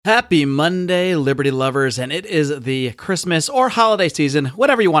Happy Monday, Liberty lovers, and it is the Christmas or holiday season,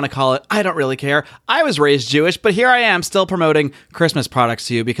 whatever you want to call it. I don't really care. I was raised Jewish, but here I am still promoting Christmas products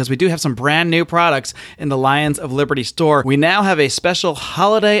to you because we do have some brand new products in the Lions of Liberty store. We now have a special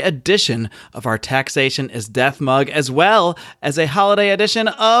holiday edition of our Taxation is Death mug, as well as a holiday edition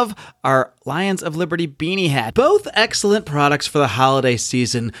of our Lions of Liberty beanie hat. Both excellent products for the holiday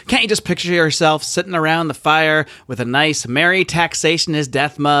season. Can't you just picture yourself sitting around the fire with a nice Merry Taxation is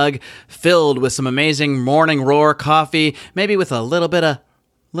Death mug filled with some amazing Morning Roar coffee, maybe with a little bit of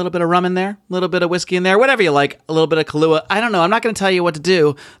rum in there, a little bit of whiskey in there, whatever you like, a little bit of Kahlua. I don't know. I'm not going to tell you what to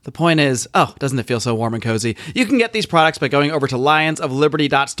do. The point is, doesn't it feel so warm and cozy? You can get these products by going over to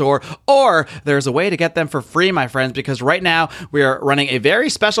lionsofliberty.store, or there's a way to get them for free, my friends, because right now we are running a very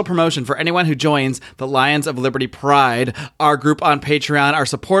special promotion for anyone who joins the Lions of Liberty Pride, our group on Patreon, our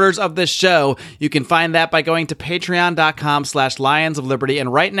supporters of this show. You can find that by going to patreon.com/Lions of Liberty,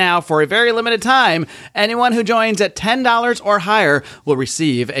 and right now, for a very limited time, anyone who joins at $10 or higher will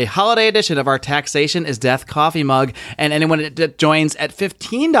receive a holiday edition of our Taxation is Death coffee mug, and anyone that joins at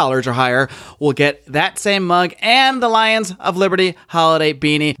 $15 or higher will get that same mug and the Lions of Liberty holiday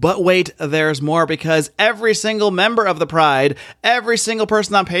beanie. But wait, there's more, because every single member of the Pride, every single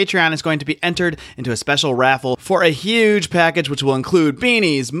person on Patreon is going to be entered into a special raffle for a huge package which will include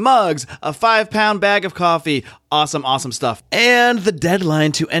beanies, mugs, a 5-pound bag of coffee, awesome stuff. And the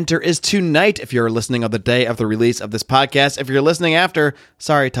deadline to enter is tonight if you're listening on the day of the release of this podcast. If you're listening after,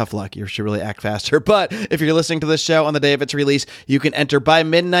 sorry, tough luck. You should really act faster. But if you're listening to this show on the day of its release, you can enter by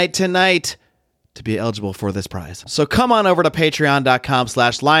midnight tonight to be eligible for this prize. So come on over to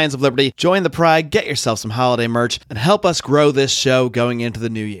patreon.com/Lions of Liberty, join the Pride, get yourself some holiday merch, and help us grow this show going into the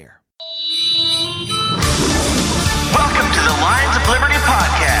new year. Welcome to the Lions of Liberty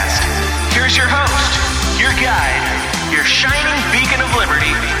podcast. Here's your host, your guide, your shining beacon of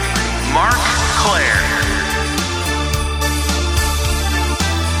liberty, Mark Claire.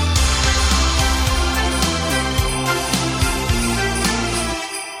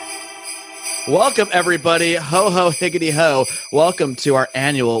 Welcome, everybody. Ho, ho, higgity, ho. Welcome to our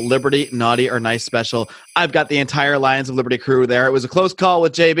annual Liberty Naughty or Nice special. I've got the entire Lions of Liberty crew there. It was a close call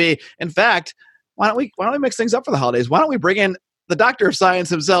with JB. In fact, why don't we mix things up for the holidays? Why don't we bring in the Doctor of Science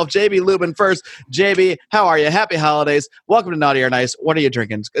himself, JB Lubin, first. JB, how are you? Happy holidays. Welcome to Naughty or Nice. What are you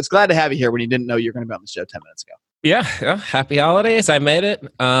drinking? It's glad to have you here when you didn't know you were going to be on the show 10 minutes ago. Yeah. Happy holidays. I made it.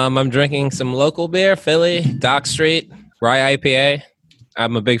 I'm drinking some local beer, Philly, Dock Street, Rye IPA.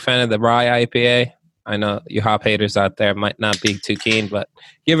 I'm a big fan of the Rye IPA. I know you hop haters out there might not be too keen, but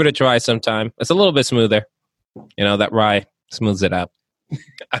give it a try sometime. It's a little bit smoother. You know, that rye smooths it out.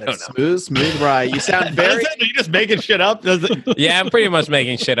 I don't know. Smooth rye. You sound very... Are you just making shit up? Yeah, I'm pretty much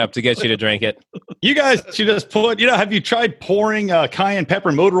making shit up to get you to drink it. You guys should just put, have you tried pouring cayenne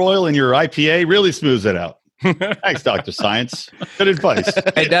pepper motor oil in your IPA? Really smooths it out. Thanks, Dr. Science. Good advice.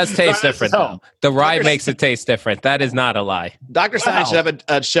 It does taste different, though. The rye makes it taste different. That is not a lie. Dr. Science should have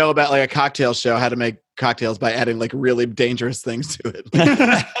a show about like a cocktail show, how to make cocktails by adding like really dangerous things to it.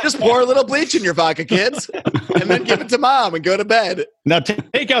 Just pour a little bleach in your vodka, kids, and then give it to mom and go to bed. Now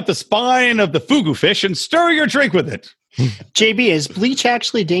take out the spine of the fugu fish and stir your drink with it. JB, is bleach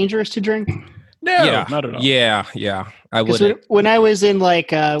actually dangerous to drink? No, not at all. Yeah. I wouldn't. When I was in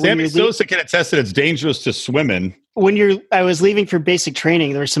Sammy Sosa can attest that it's dangerous to swim in. I was leaving for basic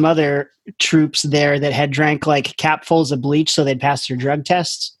training, there were some other troops there that had drank like capfuls of bleach so they'd pass their drug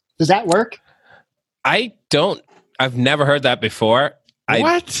tests. Does that work? I've never heard that before.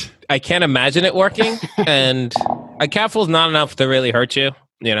 What? I can't imagine it working. And a capful's not enough to really hurt you,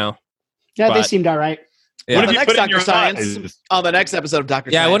 Yeah, they seemed all right. Yeah. On the next Dr. Science, on the next episode of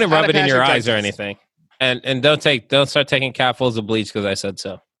Dr. Science. Yeah, I wouldn't rub it in your eyes or anything. And don't start taking capfuls of bleach because I said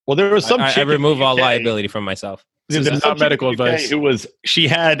so. Well, there was some I remove all liability from myself. This is not medical advice. She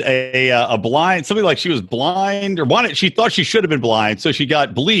had a blind, something like she was blind or wanted. She thought she should have been blind, so she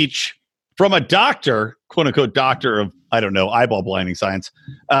got bleach from a doctor, quote unquote doctor of, I don't know, eyeball blinding science.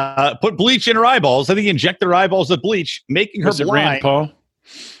 Put bleach in her eyeballs. I think he injected her eyeballs with bleach, making her blind. Rand Paul?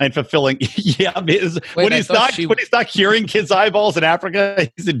 And fulfilling, when he's not curing kids' eyeballs in Africa,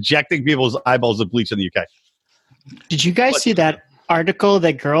 he's injecting people's eyeballs with bleach in the UK. Did you guys see that article,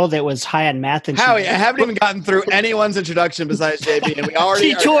 that girl that was high on meth? And Howie, I haven't even gotten through anyone's introduction besides JB, and we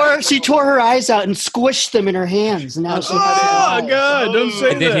already she tore her eyes out and squished them in her hands. And now God! Don't say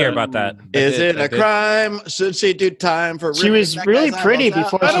that. I did hear about that. Is it a crime? Should she do time for? She was really pretty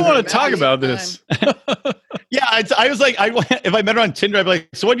before. I don't want to talk about this. Yeah, I was like, if I met her on Tinder, I'd be like,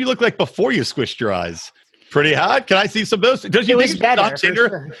 so what do you look like before you squished your eyes? Pretty hot. Can I see some of those? Does she It was think better, on for Tinder?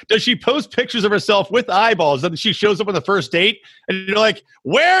 sure. Does she post pictures of herself with eyeballs? And she shows up on the first date, and you're like,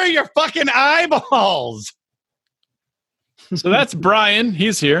 "Where are your fucking eyeballs?" So that's Brian.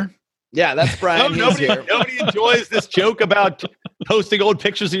 He's here. Yeah, that's Brian. No, He's here. nobody enjoys this joke about posting old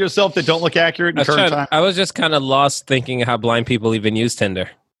pictures of yourself that don't look accurate in current time. I was just kind of lost thinking how blind people even use Tinder.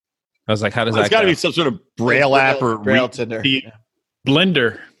 I was like, how does It's that got to go? be some sort of Braille app or Braille Tinder.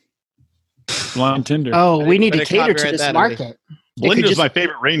 Blender. Blind Tinder. Oh, we need to Better cater to copyright this that, market. Blender's my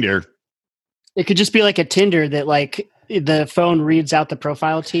favorite reindeer. It could just be like a Tinder that like the phone reads out the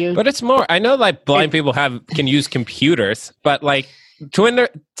profile to you. But it's more. I know like blind people can use computers, but like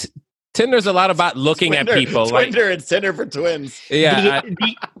Tinder's a lot about looking at people. Tinder and Tinder for twins. Yeah,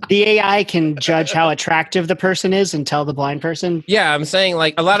 the AI can judge how attractive the person is and tell the blind person. yeah. I'm saying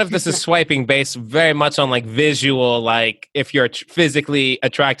like a lot of this is swiping based very much on like visual. Like if you're physically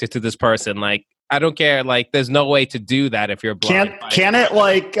attracted to this person, like I don't care. Like there's no way to do that if you're blind. Can it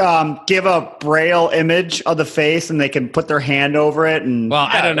like give a Braille image of the face and they can put their hand over it? And Well,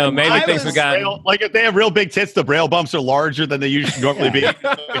 I don't know. Maybe things have gotten. Braille, like if they have real big tits, the Braille bumps are larger than they usually normally be.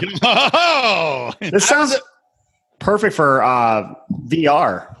 Oh! this sounds perfect for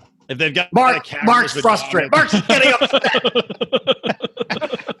VR. If they've got Mark's frustrated. Mark's getting upset.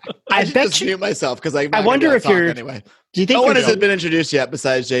 I should bet just you. mute myself because I wonder if you're. anyway. Do you think No one you're- has been introduced yet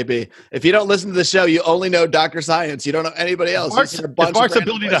besides JB. If you don't listen to the show, you only know Dr. Science. You don't know anybody else. Mark's, You've seen a bunch it's Mark's of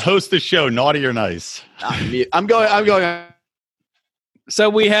random ability to places. host the show, naughty or nice. I'm going. So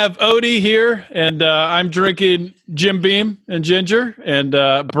we have Odie here, and I'm drinking Jim Beam and ginger. And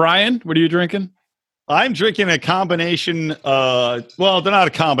Brian, what are you drinking? I'm drinking a combination. Well, they're not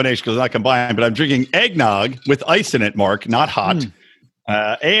a combination because they're not combined, but I'm drinking eggnog with ice in it, Mark, not hot.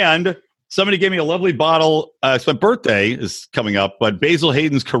 And somebody gave me a lovely bottle. It's my birthday is coming up, but Basil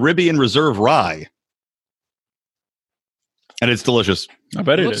Hayden's Caribbean Reserve Rye. And it's delicious. I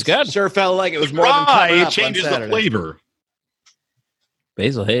bet it Looks is. good. Sure felt like it was more Rye, than coming it up changes on the Saturday. flavor.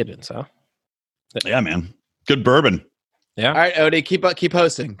 Basil Hayden, so Yeah, man. Good bourbon. yeah. All right, Odie, keep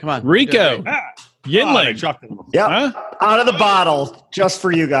hosting. Come on, Rico. I Yinling. dropped it. Yep. Huh? Out of the bottle, just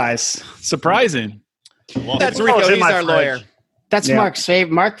for you guys. Surprising. That's Oh, Rico. it's in He's my our fridge. lawyer. That's Yeah. Mark's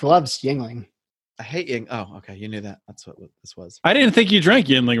favorite. Mark loves Yingling. I hate Ying. Oh, okay, you knew that. That's what this was. I didn't think you drank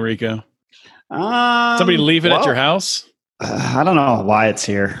Yinling, Rico. Somebody leave it at your house? I don't know why it's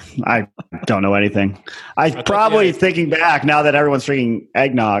here. I don't know anything. Thinking back, now that everyone's drinking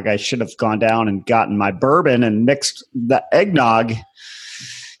eggnog, I should have gone down and gotten my bourbon and mixed the eggnog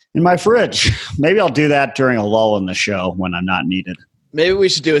in my fridge. Maybe I'll do that during a lull in the show when I'm not needed. Maybe we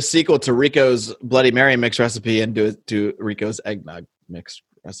should do a sequel to Rico's Bloody Mary mix recipe and do Rico's eggnog mix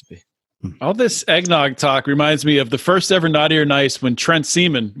recipe. All this eggnog talk reminds me of the first ever Naughty or Nice when Trent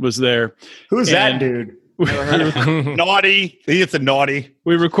Seaman was there. Who's that And- dude? Naughty. It's a naughty.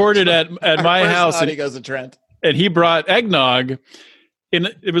 We recorded at my First house, naughty goes to Trent. and he brought eggnog.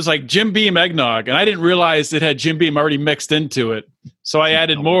 And it was like Jim Beam eggnog, and I didn't realize it had Jim Beam already mixed into it. So I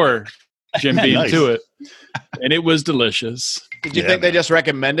added more Jim Beam Nice. to it, and it was delicious. Did you Yeah, think they man. just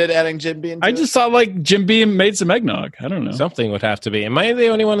recommended adding Jim Beam? I just thought like Jim Beam made some eggnog. I don't know. Something would have to be. Am I the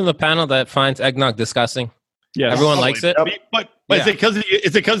only one on the panel that finds eggnog disgusting? Yeah, Everyone likes it. But Yeah. is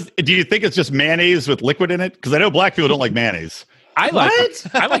it because do you think it's just mayonnaise with liquid in it? Because I know black people don't like mayonnaise. I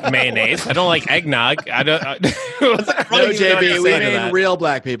like mayonnaise. I don't like eggnog. I don't. No, Running JB, joke we saying mean that. real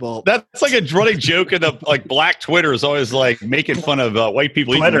black people. That's like a running joke in the like black Twitter is always like making fun of white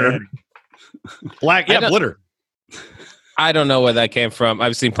people eating Blitter. mayonnaise. Black, I yeah, don't- blitter. I don't know where that came from.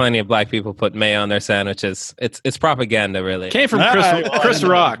 I've seen plenty of black people put mayo on their sandwiches. It's propaganda, really. came from Chris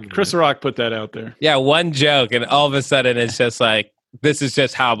Rock. Chris Rock put that out there. Yeah, one joke, and all of a sudden it's just like this is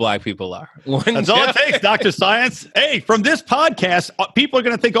just how black people are. One That's all it joke. takes, Dr. Science. Hey, from this podcast, people are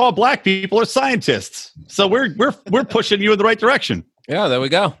going to think all black people are scientists. So we're pushing you in the right direction. Yeah, there we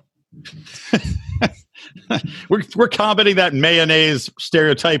go. We're combating that mayonnaise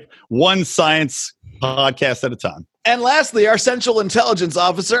stereotype one science podcast at a time. And lastly, our Central Intelligence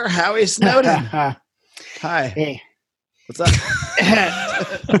Officer, Howie Snowden. Hi. Hey. What's up?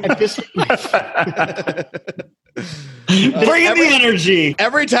 At this- Bring in the energy.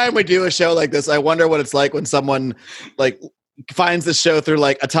 Every time we do a show like this, I wonder what it's like when someone like finds the show through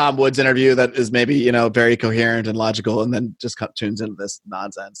like a Tom Woods interview that is maybe, you know, very coherent and logical, and then just tunes into this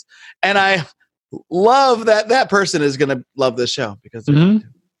nonsense. And I love that that person is going to love this show because they're Mhm.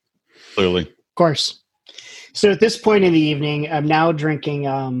 Clearly. Of course. So at this point in the evening, I'm now drinking.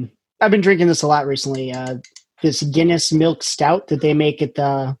 I've been drinking this a lot recently. This Guinness Milk Stout that they make at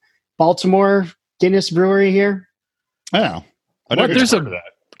the Baltimore Guinness Brewery here. Oh. I What? There's a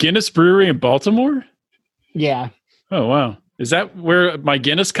Guinness Brewery in Baltimore? Yeah. Oh, wow. Is that where my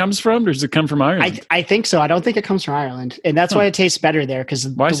Guinness comes from, or does it come from Ireland? I think so. I don't think it comes from Ireland, and that's why it tastes better there. Because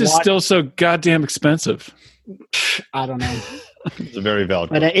why is it still so goddamn expensive? I don't know. It's a very valid.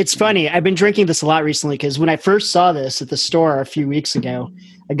 But it's funny. I've been drinking this a lot recently because when I first saw this at the store a few weeks ago,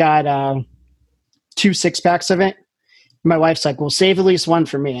 I got 2 6-packs of it. My wife's like, "Well, save at least one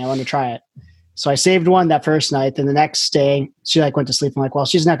for me. I want to try it." So I saved one that first night. Then the next day, she went to sleep. I'm like, "Well,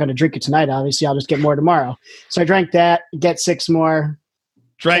 she's not going to drink it tonight. Obviously, I'll just get more tomorrow." So I drank that, get 6 more.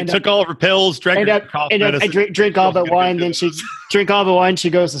 Took all of her pills, drank her cough medicine. I drink all but one. Then she drink all but one. She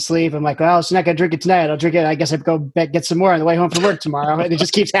goes to sleep. I'm like, "Well, she's not going to drink it tonight. I'll drink it. I guess I go get some more on the way home from work tomorrow." And it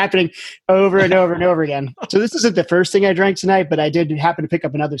just keeps happening over and over and over again. So this isn't the first thing I drank tonight, but I did happen to pick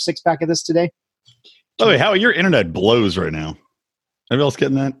up another 6-pack of this today. Oh, wait, Howie, your internet blows right now. Anybody else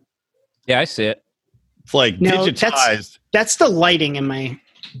getting that? Yeah, I see it. It's like digitized. That's the lighting in my.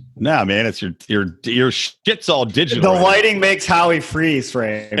 Nah, man, it's your shit's all digital. The lighting makes Howie freeze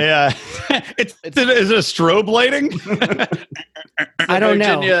frame. Yeah, is it a strobe lighting? I don't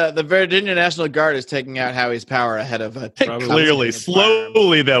know. The Virginia National Guard is taking out Howie's power ahead of clearly,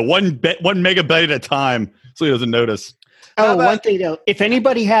 slowly, though, one megabyte at a time, so he doesn't notice. Oh, one thing though, if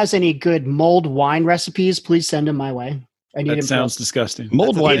anybody has any good mulled wine recipes, please send them my way. I need that sounds disgusting.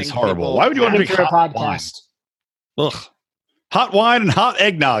 Mulled wine is horrible. Why would you want to drink hot wine? Ugh. Hot wine and hot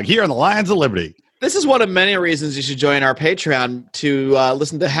eggnog here on the Lions of Liberty. This is one of many reasons you should join our Patreon to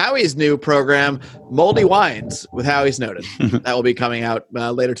listen to Howie's new program, Moldy Wines, with Howie Snowden. That will be coming out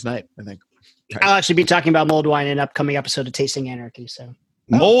later tonight, I think. I'll actually be talking about mulled wine in an upcoming episode of Tasting Anarchy. So,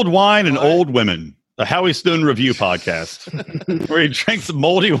 Mulled wine and old women. The Howie Snowden Review podcast, where he drinks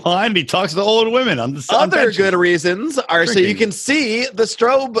moldy wine and he talks to old women on the other good reasons are so you can see the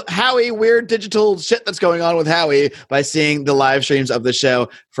strobe Howie weird digital shit that's going on with Howie by seeing the live streams of the show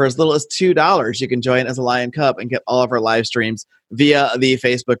for as little as $2. You can join as a Lion Cub and get all of our live streams via the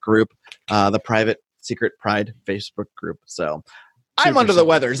Facebook group, the private Secret Pride Facebook group. So I'm under the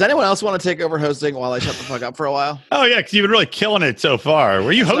weather. Does anyone else want to take over hosting while I shut the fuck up for a while? Oh yeah, because you've been really killing it so far.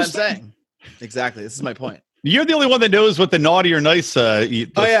 Were you hosting? That's what I'm saying. Exactly. This is my point. You're the only one that knows what the naughty or nice. I'm the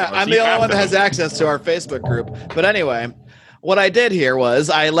only one that has access to our Facebook group. But anyway, what I did here was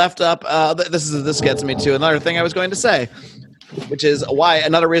I left up. This gets me to another thing I was going to say, which is why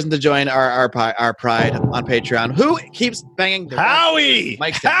another reason to join our Pride on Patreon. Who keeps banging? Howie.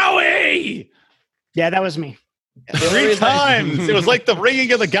 Howie. Yeah, that was me. 3 times. It was like the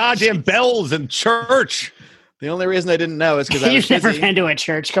ringing of the goddamn bells in church. The only reason I didn't know is because I was You've never been to a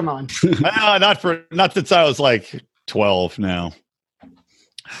church. Come on. Not since I was like 12 now.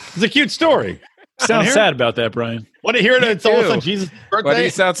 It's a cute story. Sounds sad about that, Brian. Want to hear it? It's also Jesus' birthday. Why do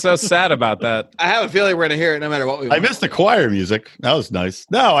you sound so sad about that? I have a feeling we're going to hear it no matter what we want. I missed the choir music. That was nice.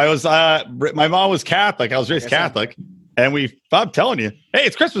 No, I was, my mom was Catholic. I was raised Catholic. And I'm telling you, hey,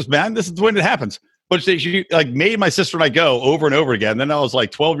 it's Christmas, man. This is when it happens. But she made my sister and I go over and over again. Then I was like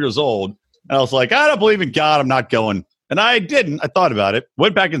 12 years old. And I was like, I don't believe in God. I'm not going. And I didn't. I thought about it.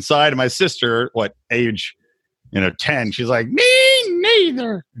 Went back inside. And my sister, age, 10. She's like, me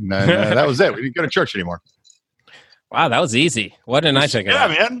neither. And that was it. We didn't go to church anymore. Wow, that was easy. Why didn't I check it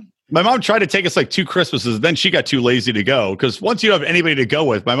out? Yeah, man. My mom tried to take us 2 Christmases. Then she got too lazy to go. Because once you don't have anybody to go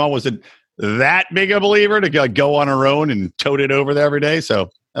with, my mom wasn't that big a believer to go on her own and tote it over there every day.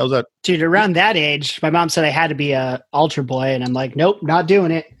 So that was it. Dude, around that age, my mom said I had to be a altar boy. And I'm like, nope, not doing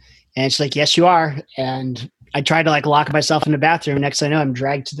it. And she's like, yes, you are. And I tried to lock myself in the bathroom. Next thing I know, I'm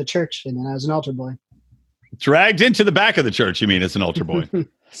dragged to the church. And then I was an altar boy. Dragged into the back of the church, you mean, as an altar boy?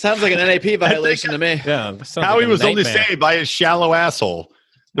 Sounds like an NAP violation to me. Yeah. Howie was only saved by his shallow asshole.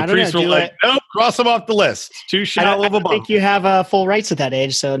 The priests were like, nope, cross him off the list. Too shallow of a bump. I think you have full rights at that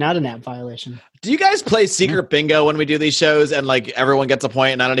age, so not a NAP violation. Do you guys play secret bingo when we do these shows and everyone gets a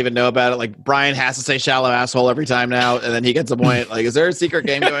point and I don't even know about it? Brian has to say shallow asshole every time now and then he gets a point. Is there a secret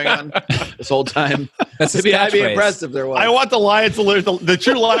game going on this whole time? I'd be impressed if there was. I want the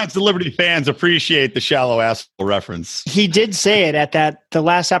true Lions of Liberty fans appreciate the shallow asshole reference. He did say it at the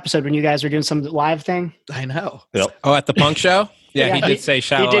last episode when you guys were doing some live thing. I know. Yep. Oh, at the punk show? Yeah, he did say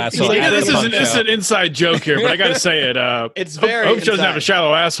shallow asshole. This is an inside joke here, but I got to say it. It's very Hope doesn't have a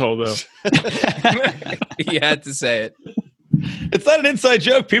shallow asshole, though. You had to say it. It's not an inside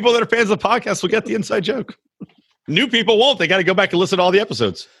joke. People that are fans of the podcast will get the inside joke. New people won't. They got to go back and listen to all the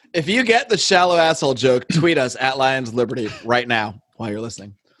episodes. If you get the shallow asshole joke, tweet us at Lions Liberty right now while you're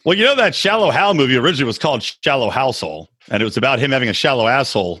listening. Well, that Shallow Hal movie originally was called Shallow Household, and it was about him having a shallow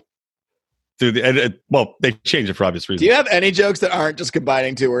asshole. They changed it for obvious reasons. Do you have any jokes that aren't just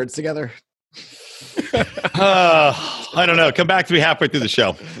combining 2 words together? I don't know. Come back to me halfway through the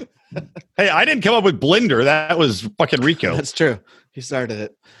show. Hey, I didn't come up with Blender. That was fucking Rico. That's true. He started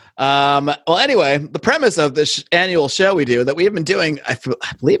it. Well, anyway, the premise of this annual show we do that we have been doing, I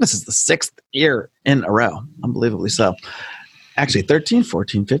believe this is the 6th year in a row. Unbelievably so. Actually, 13,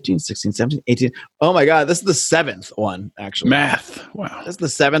 14, 15, 16, 17, 18. Oh my God, this is the 7th one, actually. Math. Wow. This is the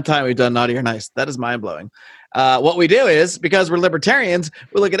 7th time we've done Naughty or Nice. That is mind-blowing. What we do is, because we're libertarians,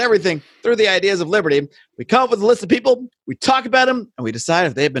 we look at everything through the ideas of liberty. We come up with a list of people, we talk about them, and we decide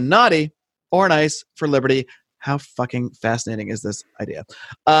if they've been naughty or nice for liberty. How fucking fascinating is this idea?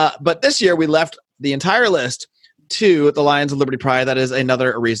 But this year, we left the entire list to the Lions of Liberty Pride. That is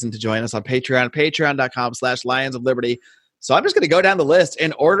another reason to join us on Patreon, patreon.com/Lions of Liberty. So I'm just going to go down the list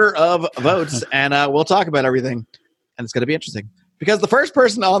in order of votes, and we'll talk about everything. And it's going to be interesting. Because the first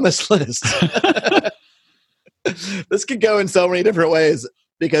person on this list, this could go in so many different ways,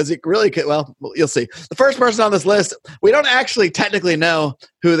 because it really could, well, you'll see. The first person on this list, we don't actually technically know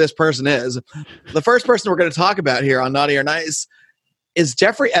who this person is. The first person we're going to talk about here on Naughty or Nice is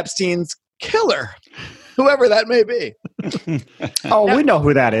Jeffrey Epstein's killer, whoever that may be. Oh, we know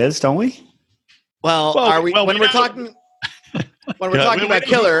who that is, don't we? Well, are we, when we're talking... When we're talking about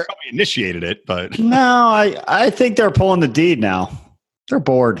killer, probably initiated it, but no, I think they're pulling the deed now. They're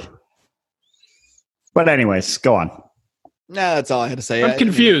bored. But anyways, go on. No, that's all I had to say. I'm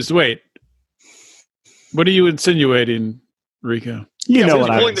confused. Wait, what are you insinuating, Rico? You know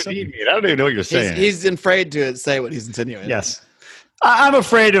what I'm I'm saying. I don't even know what you're saying. He's afraid to say what he's insinuating. Yes, I'm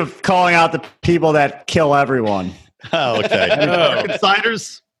afraid of calling out the people that kill everyone. Oh, okay.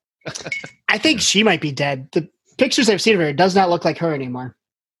 Insiders. I think she might be dead. The pictures I've seen of her, it does not look like her anymore.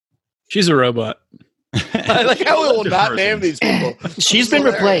 She's a robot. I like how we will not name these people. She's been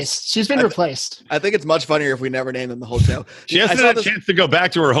replaced. She's been replaced. I think it's much funnier if we never name them the whole show. She hasn't had a chance to go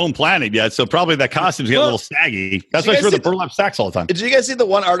back to her home planet yet, so probably that costume's getting a little saggy. That's why she wears the burlap sacks all the time. Did you guys see the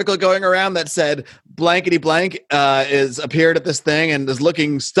one article going around that said blankety blank is appeared at this thing and is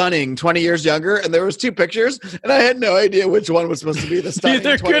looking stunning 20 years younger? And there was 2 pictures, and I had no idea which one was supposed to be the stunning.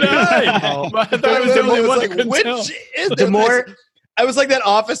 Neither could I. I thought it was the only one that couldn't tell. The more... I was like that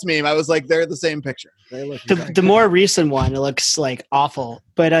Office meme. I was like, they're the same picture. They look the more recent one, it looks like awful.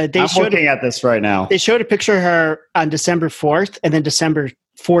 But I'm looking at this right now. They showed a picture of her on December 4th and then December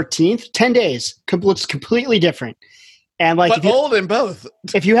 14th. 10 days. Looks completely different. And like, but old in both.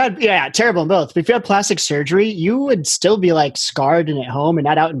 If you had, terrible in both. But if you had plastic surgery, you would still be like scarred and at home and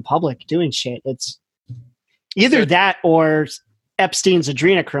not out in public doing shit. It's either that or Epstein's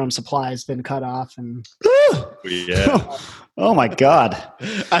adrenochrome supply has been cut off. And yeah. Oh my God!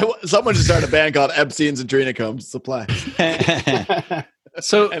 Someone just started a band called Epstein's Adrenochrome Supply.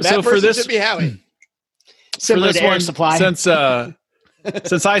 So for this, should be Howie. For this one, supply. Since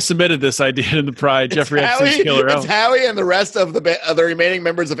I submitted this idea in the Pride, Jeffrey Epstein's killer. It's Howie and the rest of the remaining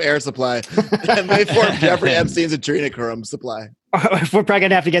members of Air Supply, and they formed Jeffrey Epstein's Adrenochrome Supply. We're probably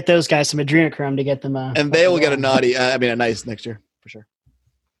gonna have to get those guys some adrenochrome to get them. And they will get a nice next year for sure.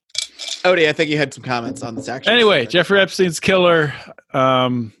 Odie, I think you had some comments on this action. Anyway, Jeffrey Epstein's killer. I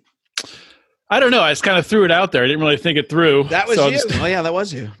don't know. I just kind of threw it out there. I didn't really think it through. That was you. That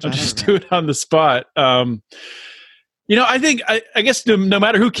was you. I'll just do it on the spot. I think I guess no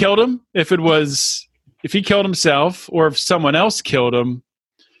matter who killed him, if he killed himself or if someone else killed him,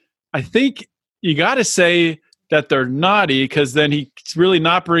 I think you got to say that they're naughty, because then he's really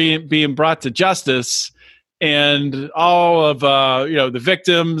not being brought to justice. And all of the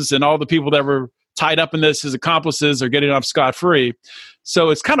victims and all the people that were tied up in this, his accomplices, are getting off scot-free.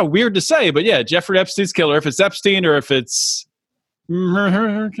 So it's kind of weird to say, but yeah, Jeffrey Epstein's killer. If it's Epstein or if it's what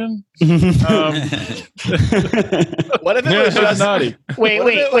if it was just naughty?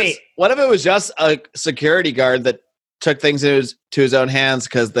 Wait. What if it was just a security guard that took things to his own hands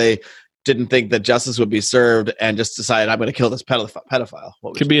because they didn't think that justice would be served and just decided, I'm going to kill this pedophile?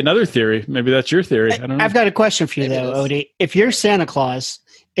 Could be another theory. Maybe that's your theory. I don't know. I've got a question for you, though, Odie. If you're Santa Claus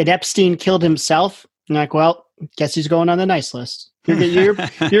and Epstein killed himself, you're like, well, guess he's going on the nice list. You're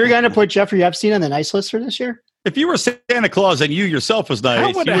going to put Jeffrey Epstein on the nice list for this year? If you were Santa Claus and you yourself was nice,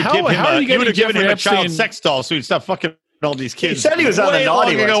 how would are you give him a child Epstein sex doll so he'd stop fucking all these kids. He said he was on the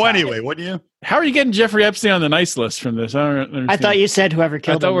naughty list anyway, wouldn't you? How are you getting Jeffrey Epstein on the nice list from this? I thought you said whoever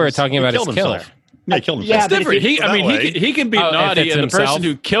killed him. I thought we were talking about his killer. Yeah, he killed himself. It's different. He can be naughty, and the person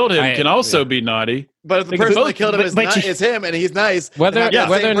who killed him can also be naughty. But if the person that killed him is him, and he's nice, whether or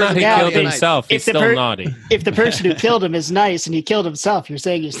not he killed himself, he's still naughty. If the person who killed him is nice and he killed himself, you're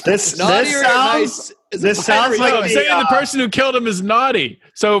saying he's naughty or nice? This sounds like I'm saying the person who killed him is naughty.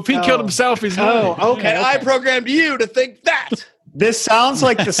 So if he killed himself, he's naughty. Okay. And I programmed you to think that. This sounds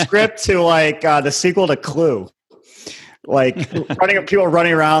like the script to the sequel to Clue. like people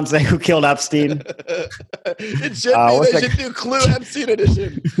running around saying who killed Epstein. It should be. They should do Clue Epstein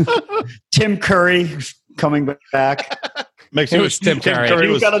edition. Tim Curry coming back. It was Tim Curry. Curry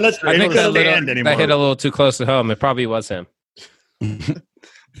was, I think that hit a little too close to home. It probably was him.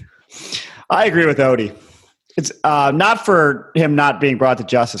 I agree with Odie. It's not for him not being brought to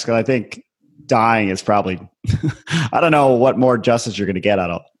justice, because I think dying is probably I don't know what more justice you're going to get out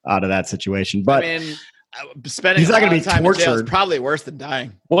of that situation. But I mean, spending he's not going to be time in jail is tortured. probably worse than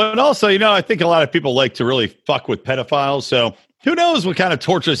dying. Well, and also, I think a lot of people like to really fuck with pedophiles. So who knows what kind of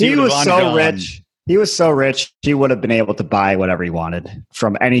tortures he would was have so undergone. rich. He was so rich, he would have been able to buy whatever he wanted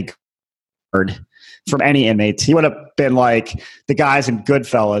from any guard, from any inmates. He would have been like the guys in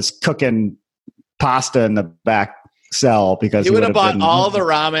Goodfellas cooking pasta in the back cell because he would have bought all the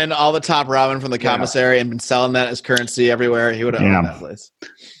ramen, all the top ramen from the commissary, and been selling that as currency everywhere. He would have owned that place.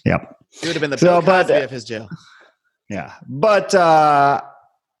 Yep. He would have been the Bill Cosby of his jail. Yeah, but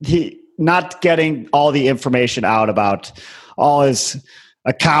he not getting all the information out about all his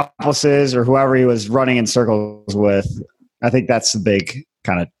accomplices or whoever he was running in circles with. I think that's the big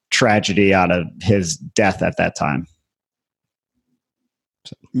kind of tragedy out of his death at that time.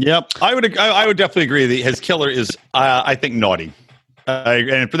 Yep, I would definitely agree that his killer is, I think, naughty.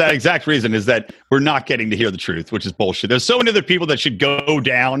 And for that exact reason is that we're not getting to hear the truth, which is bullshit. There's so many other people that should go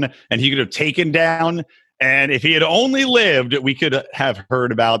down and he could have taken down. And if he had only lived, we could have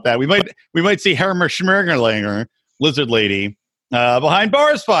heard about that. We might see Hermer Schmergerlinger, Lizard Lady, behind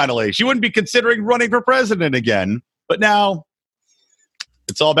bars finally. She wouldn't be considering running for president again. But now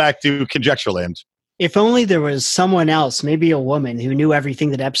it's all back to conjecture land. If only there was someone else, maybe a woman who knew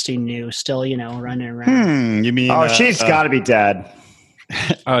everything that Epstein knew, still, running around. You mean? Oh, she's got to be dead.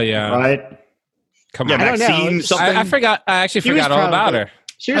 Oh yeah, right. Come on, I don't know. Something? I forgot. I actually forgot all about her.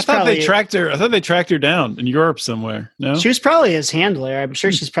 She was I thought they tracked her down in Europe somewhere. No, she was probably his handler. I'm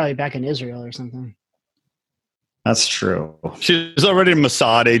sure she's probably back in Israel or something. That's true. She's already a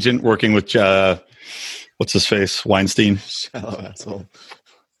Mossad agent working with what's his face, Weinstein. Shallow asshole.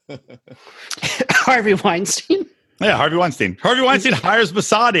 Harvey Weinstein. Yeah, Harvey Weinstein. Harvey Weinstein hires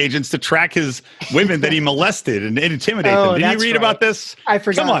Mossad agents to track his women that he molested and intimidate them. Did you read about this? I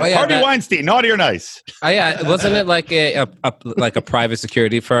forgot. Come on, Harvey Weinstein, naughty or nice? Oh yeah, wasn't it like a private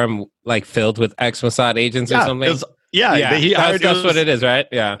security firm like filled with ex-Mossad agents or something? That's what it is, right?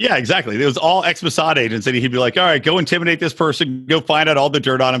 Yeah, exactly. It was all ex-Mossad agents, and he'd be like, "All right, go intimidate this person, go find out all the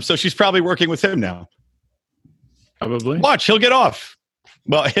dirt on him." So she's probably working with him now. Probably. Watch, he'll get off.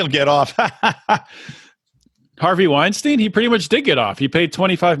 Well, he'll get off. Harvey Weinstein, he pretty much did get off. He paid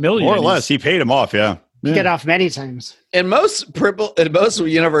 $25 million. More or less, he paid him off. Yeah. Get off many times. In most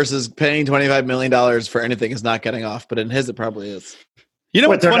universes, paying $25 million for anything is not getting off, but in his, it probably is. You know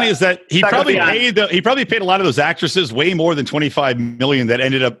what's funny is that he probably paid a lot of those actresses way more than $25 million that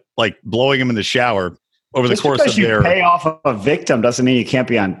ended up like blowing him in the shower over the course of their. Pay off a victim doesn't mean you can't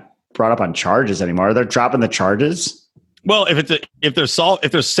be brought up on charges anymore. They're dropping the charges. Well, if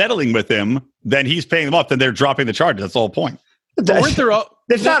they're settling with him, then he's paying them off. Then they're dropping the charges. That's the whole point. Weren't there all?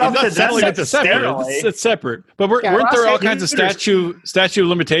 It's not settling. It's separate. But weren't there all kinds of statute of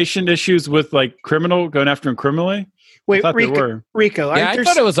limitation issues with like criminal going after him criminally? Wait, Rico. I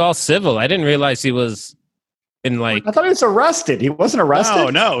thought it was all civil. I didn't realize he was in like. I thought he was arrested. He wasn't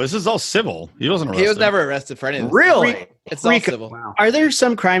arrested. No, this is all civil. He wasn't arrested. He was never arrested for anything. Really? It's all civil. Wow. Are there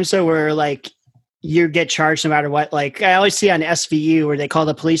some crimes though where like you get charged no matter what? Like I always see on SVU where they call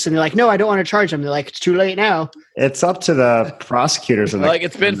the police and they're like, "No, I don't want to charge them." They're like, "It's too late now." It's up to the prosecutors. Like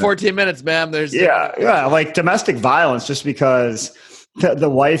it's been 14 minutes, ma'am. There's like domestic violence. Just because the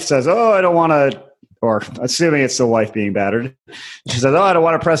wife says, "Oh, I don't want to," or assuming it's the wife being battered, she says, "Oh, I don't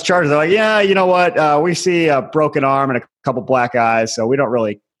want to press charges." They're like, "Yeah, you know what? We see a broken arm and a couple black eyes, so we're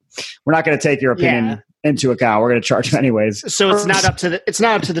not going to take your opinion into account. We're going to charge him anyways." So it's not up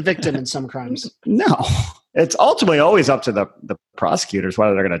to the victim in some crimes. No, it's ultimately always up to the prosecutors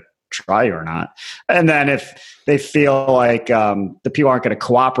whether they're going to try you or not. And then if they feel like the people aren't going to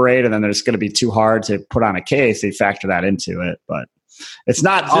cooperate, and then it's going to be too hard to put on a case, they factor that into it. But it's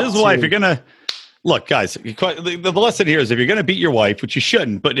not. This is why if you're going to look, guys, the lesson here is if you're going to beat your wife, which you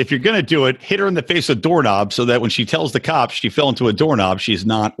shouldn't, but if you're going to do it, hit her in the face with a doorknob so that when she tells the cops she fell into a doorknob, she's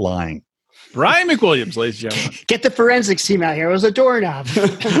not lying. Brian McWilliams, ladies and gentlemen. Get the forensics team out here. It was a doorknob.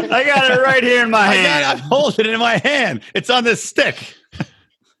 I got it right here in my hand. I'm holding it in my hand. It's on this stick.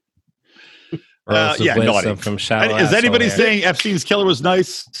 Naughty. From is anybody saying Epstein's killer was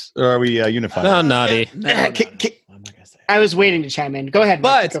nice? Or are we unified? No, naughty. I was waiting to chime in. Go ahead.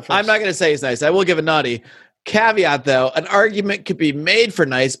 But I'm not going to say he's nice. I will give a naughty. Caveat, though, an argument could be made for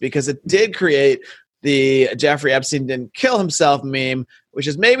nice because it did create the Jeffrey Epstein didn't kill himself meme, which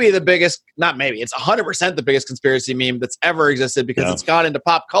is maybe the biggest, not maybe, it's 100% the biggest conspiracy meme that's ever existed because it's gone into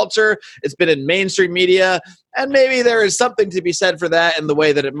pop culture. It's been in mainstream media. And maybe there is something to be said for that in the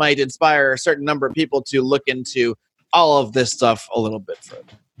way that it might inspire a certain number of people to look into all of this stuff a little bit further.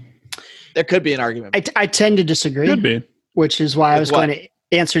 There could be an argument. I tend to disagree. Could be. Which is why I was going to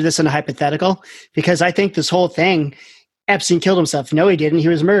answer this in a hypothetical, because I think this whole thing, Epstein killed himself. No, he didn't. He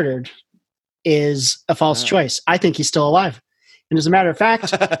was murdered. Is a false choice. I think he's still alive. And as a matter of fact,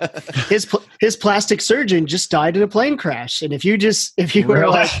 his plastic surgeon just died in a plane crash. And if you were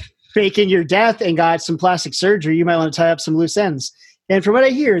like faking your death and got some plastic surgery, you might want to tie up some loose ends. And from what I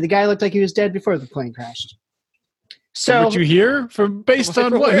hear, the guy looked like he was dead before the plane crashed. So what you hear from based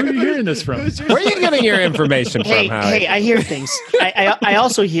on what? Who are you hearing this from? Where are you getting your information from, Howie? Hey, I hear things. I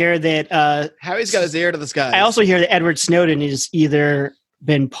also hear that Howie's got his ear to the sky. I also hear that Edward Snowden is either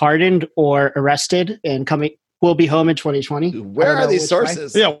been pardoned or arrested and will be home in 2020. Where are these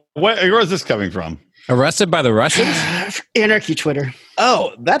sources? Yeah, where is this coming from? Arrested by the Russians? Anarchy Twitter.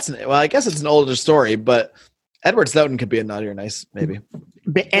 Oh, I guess it's an older story, but Edward Snowden could be a naughty or nice, maybe.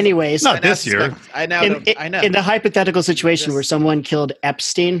 But anyways, not this year. I know. In the hypothetical situation where someone killed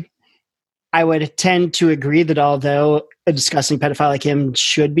Epstein, I would tend to agree that although a disgusting pedophile like him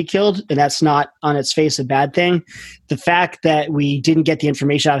should be killed, and that's not on its face a bad thing, the fact that we didn't get the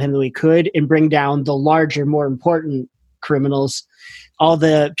information out of him that we could and bring down the larger, more important criminals, all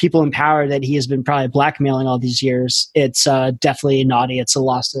the people in power that he has been probably blackmailing all these years, it's definitely naughty. It's a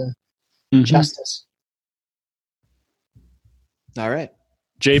loss to justice. All right.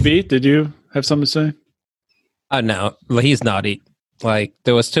 JB, did you have something to say? No, he's naughty. Like,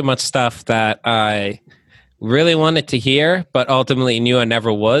 there was too much stuff that I really wanted to hear, but ultimately knew I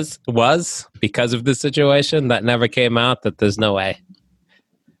never was because of the situation that never came out, that there's no way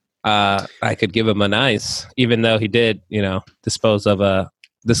I could give him a nice, even though he did, dispose of a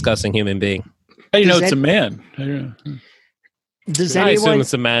disgusting human being. How do you know it's a man? I assume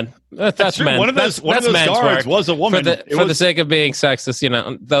it's a man. That's man. One of those guards was a woman. For the sake of being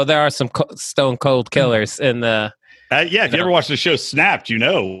sexist, though there are some stone cold killers in the... if you ever watched the show Snapped,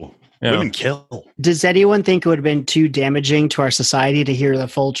 women kill. Does anyone think it would have been too damaging to our society to hear the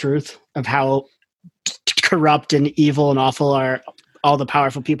full truth of how corrupt and evil and awful are all the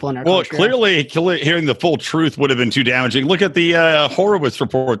powerful people in our country? Well, clearly hearing the full truth would have been too damaging. Look at the Horowitz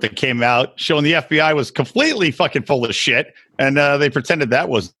report that came out showing the FBI was completely fucking full of shit, and they pretended that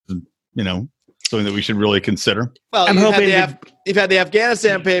was, something that we should really consider. Well, you've had the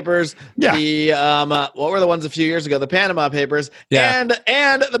Afghanistan papers. Yeah. The what were the ones a few years ago? The Panama Papers. Yeah.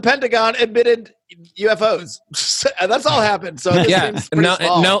 And the Pentagon admitted UFOs. That's all happened. So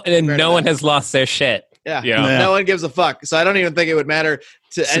no one has lost their shit. Yeah. No one gives a fuck. So I don't even think it would matter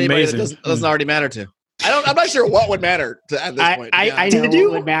to anybody that doesn't already matter to. I'm not sure what would matter at this point. I know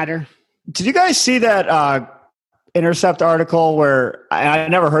what would matter. Did you guys see that Intercept article where I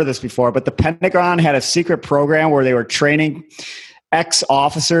never heard this before, but the Pentagon had a secret program where they were training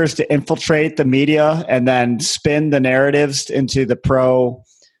ex-officers to infiltrate the media and then spin the narratives into the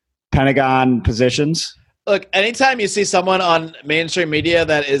pro-Pentagon positions? Look, anytime you see someone on mainstream media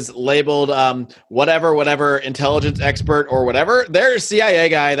that is labeled whatever intelligence expert or whatever, they're a CIA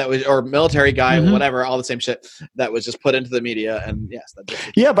guy that was, or military guy, whatever, all the same shit that was just put into the media. And yes,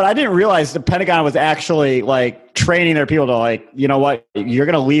 yeah, but I didn't realize the Pentagon was actually like training their people to like, you know what, you're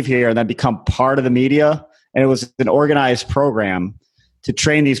going to leave here and then become part of the media. And it was an organized program to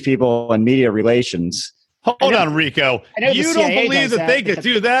train these people in media relations. Hold on, Rico. You don't believe that they could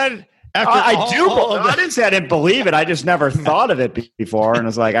do that? I didn't say I didn't believe it. I just never thought of it before, and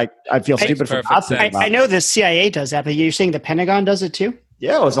it's like I feel stupid for not thinking about it. I know the CIA does that, but you're saying the Pentagon does it too?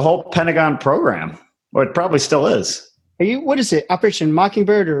 Yeah, it was a whole Pentagon program. Well, it probably still is. What is it? Operation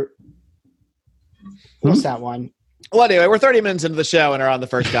Mockingbird or what's that one? Well, anyway, we're 30 minutes into the show and are on the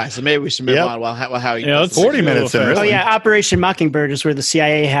first guy, so maybe we should move on. Well, how you? Yeah, it's 40 minutes in. Really. Oh yeah, Operation Mockingbird is where the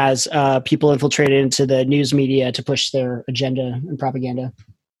CIA has people infiltrated into the news media to push their agenda and propaganda.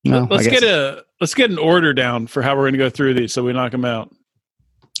 No, let's get an order down for how we're going to go through these, so we knock them out.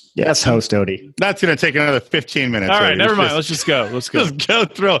 Yes, host Odie. That's going to take another 15 minutes. All right, never mind. Let's just go. Just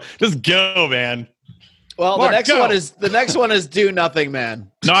go, man. Well, Mark, the next one is Do Nothing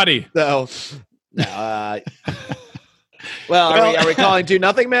Man. Naughty. So, are we calling Do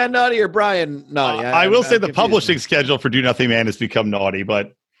Nothing Man naughty or Brian naughty? I will say the publishing schedule for Do Nothing Man has become naughty,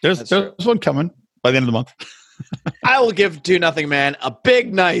 but there's one coming by the end of the month. I will give Do Nothing Man a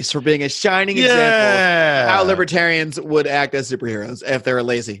big nice for being a shining example of how libertarians would act as superheroes if they were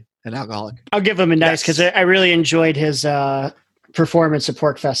lazy and alcoholic. I'll give him a nice because I really enjoyed his performance at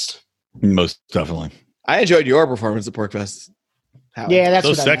PorcFest. Most definitely. I enjoyed your performance at PorcFest. Howie. Yeah, that's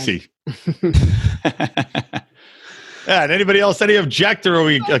So what sexy. Yeah, and anybody else, any object, or are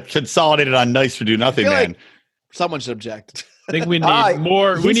we consolidated on nice for Do Nothing, I feel man? like someone should object. I think we need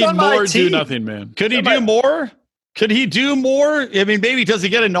more. We he's need on my more Do team. Nothing Man. Could he do more? Could he do more? I mean, maybe does he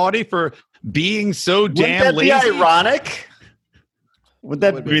get a naughty for being so Wouldn't damn that lazy? be ironic? Would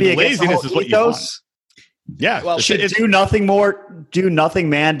that Would be be. against the Laziness whole is what you ethos? Yeah. Well, Should it's- do nothing more. Do nothing,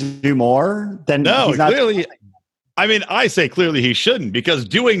 man. Do more. Then no, he's not- clearly. I mean, I say clearly he shouldn't, because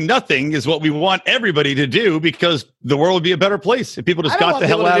doing nothing is what we want everybody to do, because the world would be a better place if people just I don't got want the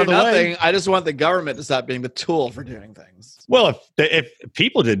hell people to out do of the nothing. way. I just want the government to stop being the tool for doing things. Well, if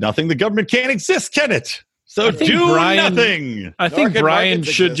people did nothing, the government can't exist, can it? So I think do Brian- nothing. I think Market Brian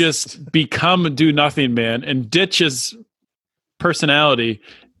markets should exist. just become a Do Nothing Man and ditch his personality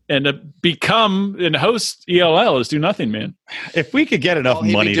and become and host ELL as Do Nothing Man. If we could get enough Well,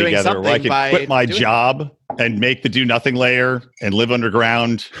 he'd be money doing together where I something could by quit my doing job and make the Do Nothing layer and live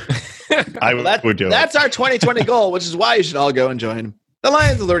underground, I would do it. That's our 2020 goal, which is why you should all go and join the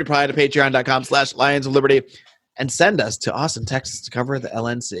Lions of Liberty Pride at patreon.com/Lions of Liberty and send us to Austin, Texas to cover the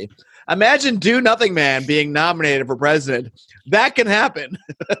LNC. Imagine Do Nothing Man being nominated for president. That can happen.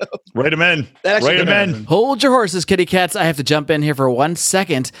 Write him in. That actually Write him could in. happen. Hold your horses, kitty cats. I have to jump in here for 1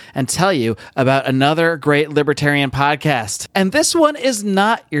 second and tell you about another great libertarian podcast. And this one is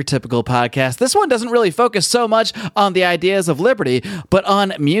not your typical podcast. This one doesn't really focus so much on the ideas of liberty, but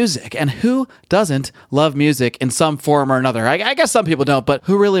on music. And who doesn't love music in some form or another? I guess some people don't, but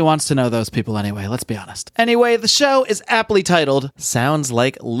who really wants to know those people anyway? Let's be honest. Anyway, the show is aptly titled Sounds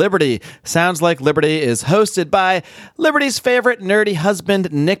Like Liberty. Sounds Like Liberty is hosted by Liberty's favorite nerdy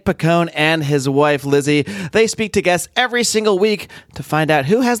husband, Nick Pacone, and his wife, Lizzie. They speak to guests every single week to find out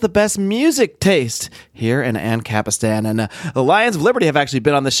who has the best music taste here in Ancapistan. And the Lions of Liberty have actually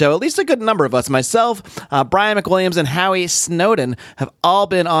been on the show. At least a good number of us. Myself, Brian McWilliams, and Howie Snowden have all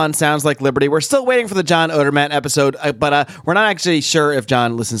been on Sounds Like Liberty. We're still waiting for the John Odermatt episode, but we're not actually sure if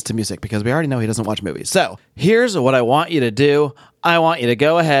John listens to music because we already know he doesn't watch movies. So here's what I want you to do. I want you to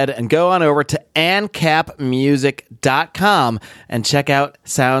go ahead and go on over to ancapmusic.com and check out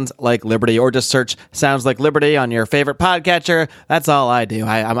Sounds Like Liberty, or just search Sounds Like Liberty on your favorite podcatcher. That's all I do.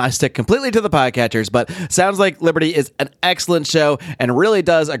 I stick completely to the podcatchers, but Sounds Like Liberty is an excellent show and really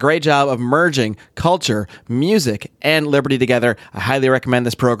does a great job of merging culture, music, and liberty together. I highly recommend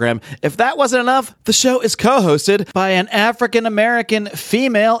this program. If that wasn't enough, the show is co-hosted by an African-American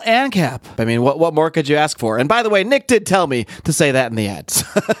female ANCAP. I mean, what more could you ask for? And by the way, Nick did tell me to say that in the ads.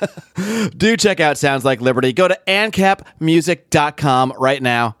 Do check out Sounds Like Liberty. Go to ancapmusic.com right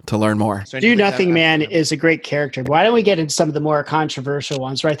now to learn more. Do Nothing Man is a great character. Why don't we get into some of the more controversial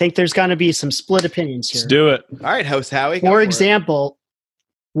ones where I think there's going to be some split opinions here? Let's do it. All right, host Howie. go For it. example,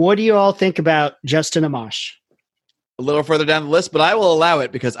 what do you all think about Justin Amash? A little further down the list, but I will allow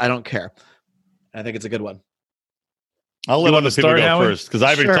it because I don't care. I think it's a good one. I'll let You other wanna people start, go Howie? first, because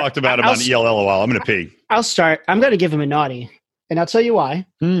I haven't Sure. talked about him I'll on ELL a while. I'm going to pee. I'll start. I'm going to give him a naughty, and I'll tell you why.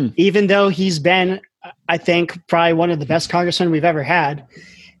 Even though he's been, I think, probably one of the best congressmen we've ever had,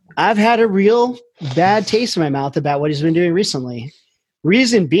 I've had a real bad taste in my mouth about what he's been doing recently.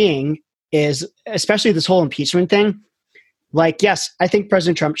 Reason being is, especially this whole impeachment thing, like, yes, I think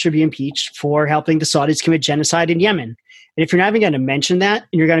President Trump should be impeached for helping the Saudis commit genocide in Yemen. And if you're not even going to mention that,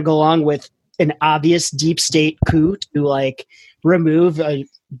 and you're going to go along with an obvious deep state coup to, like, remove a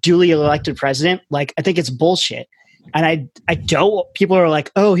duly elected president, like, I think it's bullshit. And I don't, people are like,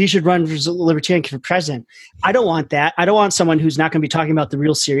 oh, he should run for libertarian for president. I don't want that. I don't want someone who's not going to be talking about the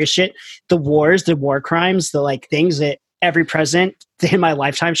real serious shit, the wars, the war crimes, the, like, things that every president in my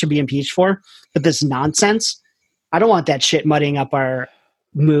lifetime should be impeached for. But this nonsense, I don't want that shit muddying up our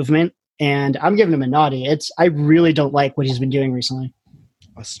movement. And I'm giving him a naughty. I really don't like what he's been doing recently.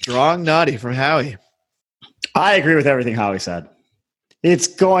 A strong naughty from Howie. I agree with everything Howie said. It's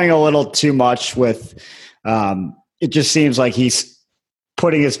going a little too much with, it just seems like he's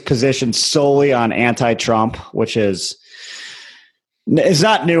putting his position solely on anti-Trump, which is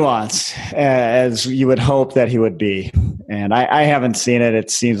not nuanced as you would hope that he would be. And I haven't seen it.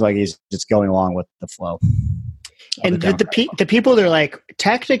 It seems like he's just going along with the flow. And the people that are like,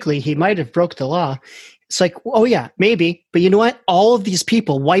 technically, he might have broke the law. It's like, oh, yeah, maybe. But you know what? All of these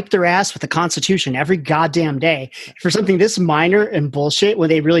people wipe their ass with the Constitution every goddamn day for something this minor and bullshit when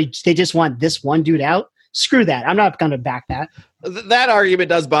they just want this one dude out. Screw that. I'm not going to back that. That argument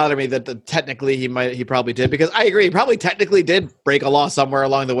does bother me that technically he probably did, because I agree. He probably technically did break a law somewhere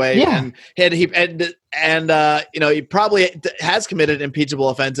along the way. Yeah. And he probably has committed impeachable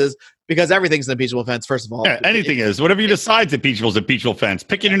offenses because everything's an impeachable offense. First of all, yeah, anything is. Whatever you decide is impeachable offense.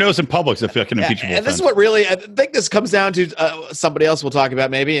 Picking your nose in public is a fucking impeachable offense. And this is what really, I think this comes down to somebody else we'll talk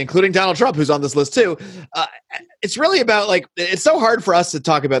about maybe, including Donald Trump, who's on this list too. It's really about it's so hard for us to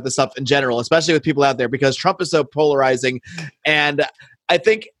talk about this stuff in general, especially with people out there, because Trump is so polarizing. And I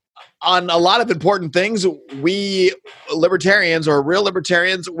think on a lot of important things, we libertarians or real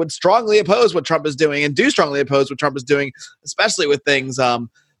libertarians would strongly oppose what Trump is doing and do strongly oppose what Trump is doing, especially with things,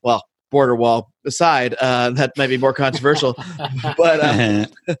 border wall aside, that may be more controversial, but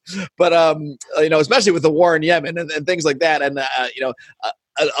especially with the war in Yemen and things like that. And,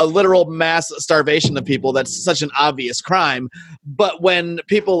 a literal mass starvation of people, that's such an obvious crime. But when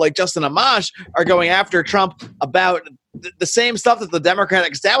people like Justin Amash are going after Trump about the same stuff that the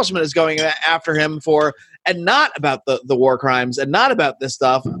Democratic establishment is going after him for, and not about the war crimes and not about this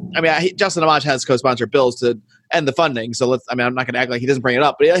stuff. I mean, Justin Amash has co-sponsored bills to end the funding. So I'm not going to act like he doesn't bring it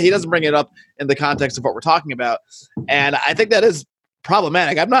up, but he doesn't bring it up in the context of what we're talking about. And I think that is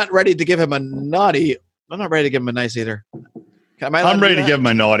problematic. I'm not ready to give him a naughty. I'm not ready to give him a nice either. I'm ready to give him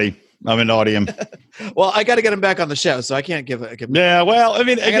a naughty. I'm a naughty him. Well, I got to get him back on the show, so I can't give him. Yeah, well, I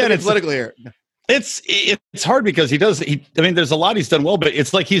mean, again, it's political here. It's hard because there's a lot he's done well, but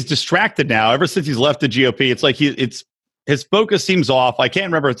it's like he's distracted now. Ever since he's left the GOP, it's like his focus seems off. I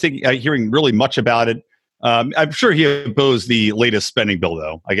can't remember hearing really much about it. I'm sure he opposed the latest spending bill,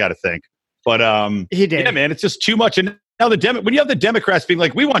 though. I got to think, but he did. Yeah, man, it's just too much. And now when you have the Democrats being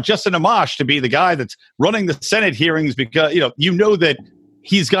like, we want Justin Amash to be the guy that's running the Senate hearings because you know that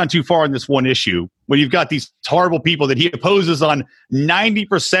he's gone too far on this one issue. When you've got these horrible people that he opposes on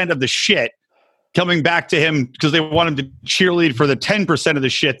 90% of the shit coming back to him because they want him to cheerlead for the 10% of the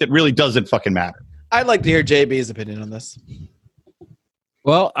shit that really doesn't fucking matter. I'd like to hear JB's opinion on this.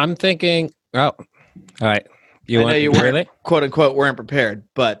 Well, I'm thinking. Oh, all right. I know you weren't, quote unquote, weren't prepared,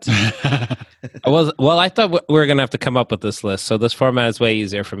 but I thought we were gonna have to come up with this list, so this format is way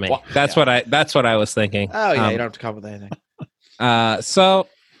easier for me. Well, that's what I was thinking. Oh yeah, you don't have to come up with anything. So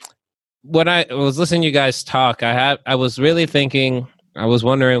when I was listening to you guys talk, I was really thinking. I was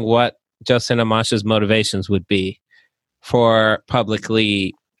wondering what Justin Amash's motivations would be for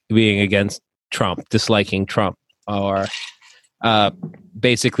publicly being against Trump, disliking Trump, or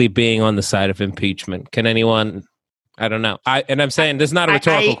basically being on the side of impeachment. Can anyone? I don't know. I'm saying this is not a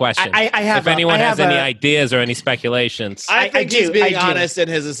rhetorical question. If anyone has any ideas or any speculations, I think he's being honest in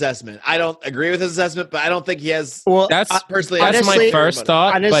his assessment. I don't agree with his assessment, but I don't think he has. Well, that's my first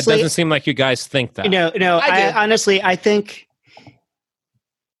thought. Honestly, but it doesn't seem like you guys think that. I think.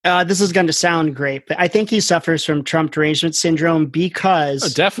 This is going to sound great, but I think he suffers from Trump derangement syndrome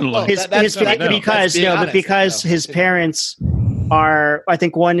because definitely because his parents are, I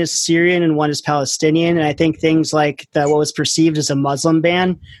think one is Syrian and one is Palestinian, and I think things like what was perceived as a Muslim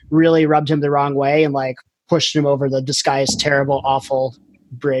ban really rubbed him the wrong way and pushed him over the disguised terrible, awful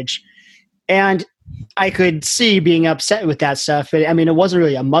bridge. And I could see being upset with that stuff. I mean, it wasn't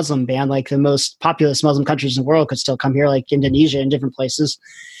really a Muslim ban. The most populous Muslim countries in the world could still come here, like Indonesia and different places.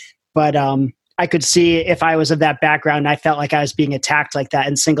 But I could see if I was of that background and I felt like I was being attacked like that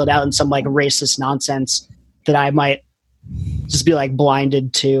and singled out in some racist nonsense, that I might just be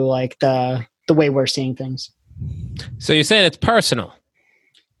blinded to the way we're seeing things. So you're saying it's personal?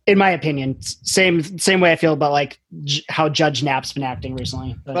 In my opinion, same way I feel about how Judge Knapp's been acting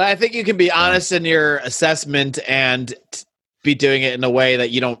recently. But I think you can be honest in your assessment and be doing it in a way that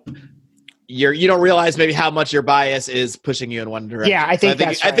you don't realize maybe how much your bias is pushing you in one direction. Yeah, I think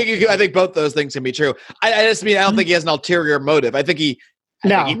that's right. I think both those things can be true. I don't think he has an ulterior motive. I think he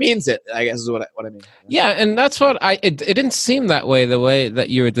means it, I guess is what I mean. Yeah, and that's what it didn't seem that way, the way that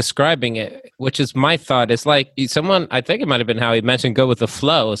you were describing it, which is my thought. It's someone, I think it might have been how he mentioned go with the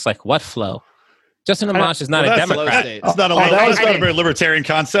flow. It's what flow? Justin Amash is not a Democrat. It's not a very libertarian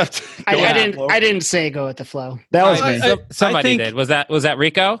concept. I didn't say go with the flow. That was me. Somebody did. Was that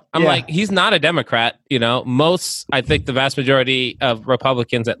Rico? I'm he's not a Democrat. I think the vast majority of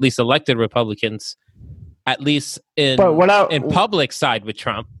Republicans, at least elected Republicans, at least in public side with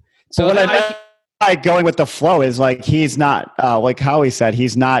Trump. So what I meant by going with the flow is he's not like Howie said,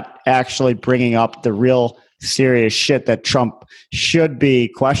 he's not actually bringing up the real serious shit that Trump should be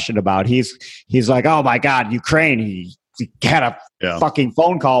questioned about. He's like, oh my God, Ukraine. He had a fucking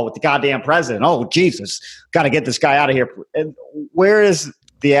phone call with the goddamn president. Oh Jesus, got to get this guy out of here. And where is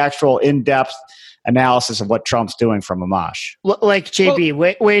the actual in-depth analysis of what Trump's doing from Amash. Like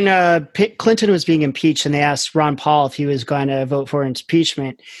JB, when Clinton was being impeached and they asked Ron Paul if he was going to vote for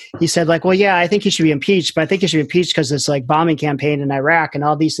impeachment, he said like, well, yeah, I think he should be impeached, but I think he should be impeached because it's like bombing campaign in Iraq and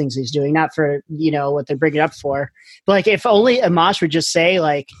all these things he's doing, not for, what they're bringing up for. But like, if only Amash would just say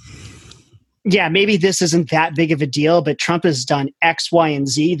like, yeah, maybe this isn't that big of a deal, but Trump has done X, Y, and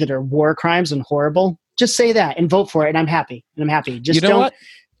Z that are war crimes and horrible. Just say that and vote for it. And I'm happy. Just don't. What?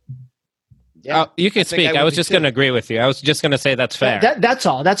 Yeah, you can speak. I was just going to agree with you. I was just going to say that's fair. That's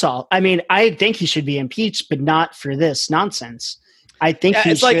all. I mean, I think he should be impeached, but not for this nonsense. I think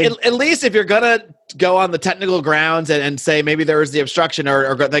he should. Like at least if you're going to go on the technical grounds and say maybe there was the obstruction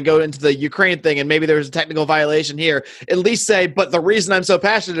or they go into the Ukraine thing and maybe there was a technical violation here, at least say, but the reason I'm so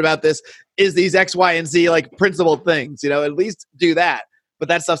passionate about this is these X, Y, and Z like principled things. At least do that. But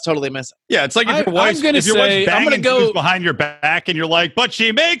that stuff's totally missing. Yeah, it's like if your wife's banging dudes behind your back and you're like, but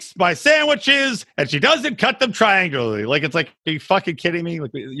she makes my sandwiches and she doesn't cut them triangularly. Like, it's like, are you fucking kidding me? Like,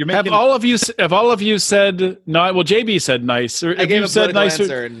 you're making. Have all of you said not? Well, JB said nice. Or have you said nice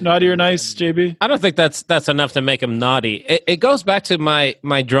or naughty or nice, JB? I don't think that's enough to make him naughty. It goes back to my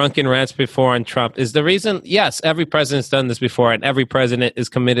drunken rants before on Trump. Is the reason? Yes, every president's done this before, and every president has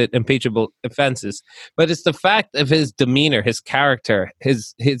committed impeachable offenses. But it's the fact of his demeanor, his character,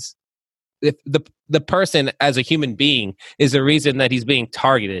 the person as a human being is the reason that he's being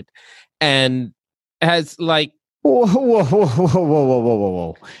targeted, and has like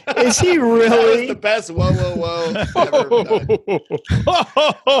whoa. Is he really the best whoa ever done.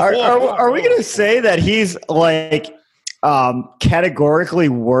 Are we going to say that he's like categorically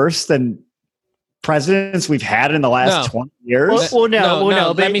worse than presidents we've had in the last 20 years?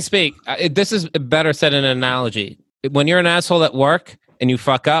 No. Let me speak. This is better said in an analogy. When you're an asshole at work and you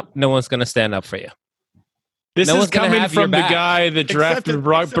fuck up, no one's going to stand up for you. This is coming from the guy that drafted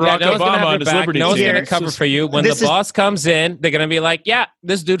Barack Obama on his Liberty. No one's going to cover for you. When the boss comes in, they're going to be like, yeah,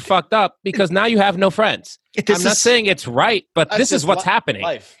 this dude fucked up, because now you have no friends. I'm not saying it's right, but this is what's happening.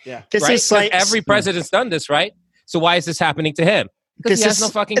 Life. Yeah. This is like every president's done this, right? So why is this happening to him? Because he has no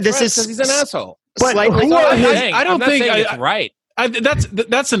fucking friends, because he's an asshole. But I don't think it's right.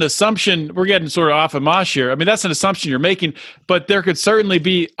 That's an assumption. We're getting sort of off of Mosh here. I mean, that's an assumption you're making, but there could certainly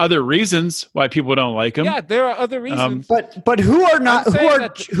be other reasons why people don't like him. Yeah, there are other reasons. But who are not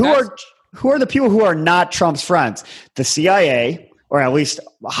who are the people who are not Trump's friends? The CIA, or at least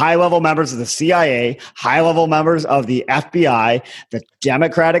high-level members of the CIA, high-level members of the FBI, the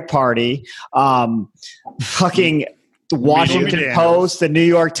Democratic Party, fucking the Washington Post, the New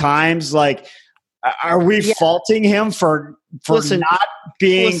York Times. Like, are we faulting him for not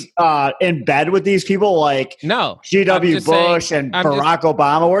being in bed with these people like G.W. Bush and Barack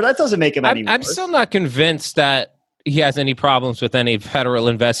Obama? Or that doesn't make him any worse. I'm still not convinced that he has any problems with any federal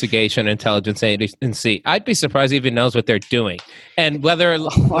investigation, intelligence agency. I'd be surprised he even knows what they're doing, and whether I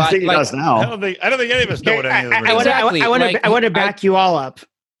think he does now. I don't think any of us know what any of them are doing. I want to back you all up.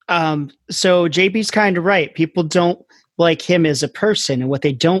 So JB's kind of right. People don't like him as a person, and what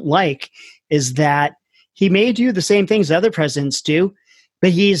they don't like is that he may do the same things other presidents do,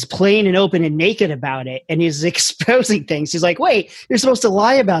 but he's plain and open and naked about it, and he's exposing things. He's like, wait, you're supposed to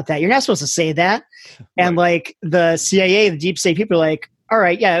lie about that. You're not supposed to say that. And like the CIA, the deep state people are like, all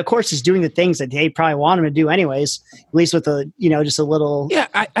right, yeah, of course he's doing the things that they probably want him to do anyways, at least with just a little. Yeah,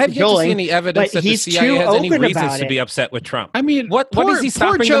 I've yet to see any evidence that the CIA has any reasons to be upset with Trump. I mean, what is he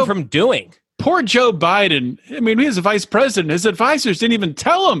stopping them from doing? Poor Joe Biden. I mean, he was a vice president. His advisors didn't even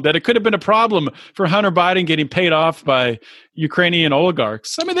tell him that it could have been a problem for Hunter Biden getting paid off by Ukrainian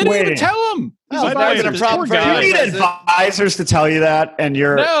oligarchs. I mean, they didn't even tell him. You need advisors to tell you that, and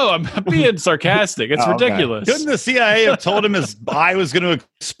you're... No, I'm being sarcastic. It's ridiculous. Couldn't the CIA have told him his eye was going to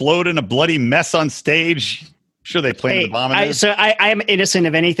explode in a bloody mess on stage? Sure, they planned the bomb. I am innocent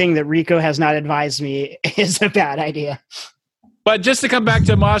of anything that Rico has not advised me is a bad idea. But just to come back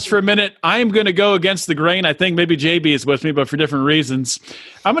to Mosh for a minute, I'm going to go against the grain. I think maybe JB is with me, but for different reasons.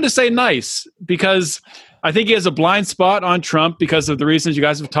 I'm going to say nice, because I think he has a blind spot on Trump because of the reasons you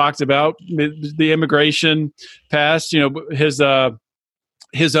guys have talked about, the immigration past, his own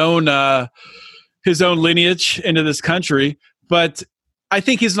lineage into this country. But I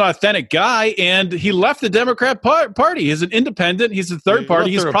think he's an authentic guy, and he left the Democrat Party. He's an independent. He's a third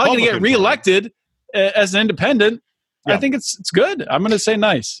party. He's probably going to get reelected as an independent. Yeah. I think it's good. I'm going to say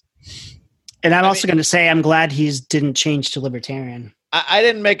nice. And I'm also going to say I'm glad he didn't change to libertarian. I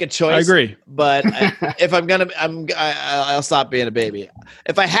didn't make a choice. I agree. But if I'm going to, I'll stop being a baby.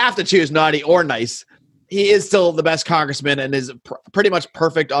 If I have to choose naughty or nice, he is still the best congressman and is pretty much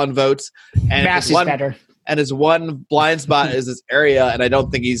perfect on votes. And Massey's better. and his one blind spot is this area, and I don't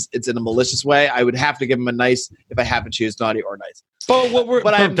think it's in a malicious way, I would have to give him a nice if I have to choose naughty or nice. But what we're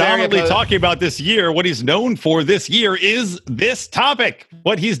I'm predominantly talking about this year, what he's known for this year is this topic.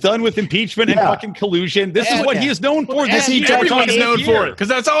 What he's done with impeachment and fucking collusion. This is what he is known for this year. Everyone's known for it because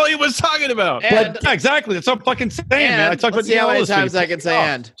that's all he was talking about. And, yeah, exactly. That's what I'm fucking saying, man. I talked about how many times I can say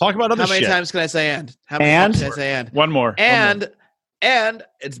and. Talk about other shit. How many times can I say and? How many times can I say and? One more. And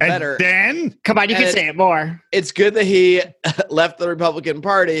it's better. Then come on, you can say it more. It's good that he left the Republican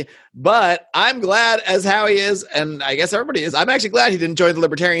Party, but I'm glad as how he is, and I guess everybody is. I'm actually glad he didn't join the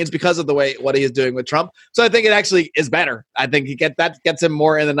Libertarians because of what he is doing with Trump. So I think it actually is better. I think that gets him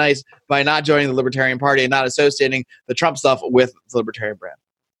more in the nice by not joining the Libertarian Party and not associating the Trump stuff with the Libertarian brand.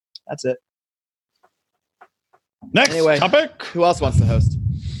 That's it. Next topic. Who else wants to host?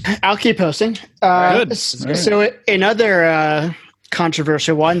 I'll keep hosting. Good. So another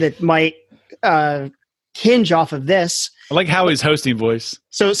controversial one that might hinge off of this. I like Howie's hosting voice.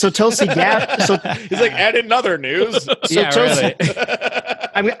 So Tulsi Gabbard. He's like, and in other news. Tulsi,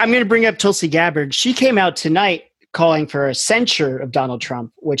 I'm going to bring up Tulsi Gabbard. She came out tonight calling for a censure of Donald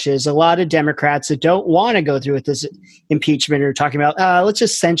Trump, which is a lot of Democrats that don't want to go through with this impeachment are talking about, let's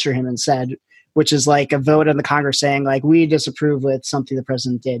just censure him instead, which is like a vote in the Congress saying, like, we disapprove with something the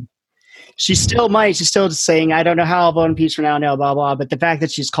president did. She still might. She's still just saying, I don't know how I'll vote impeachment now, no, blah, blah. But the fact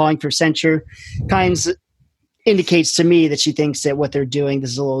that she's calling for censure kind of indicates to me that she thinks that what they're doing,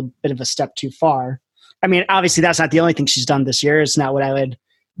 this is a little bit of a step too far. I mean, obviously, that's not the only thing she's done this year. It's not what I would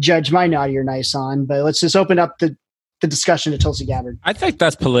judge my naughty or nice on. But let's just open up the discussion to Tulsi Gabbard. I think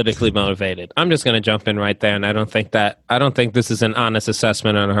that's politically motivated. I'm just going to jump in right there, and I don't think this is an honest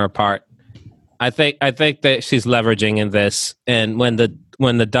assessment on her part. I think that she's leveraging in this, and when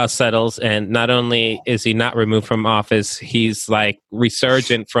the dust settles, and not only is he not removed from office, he's like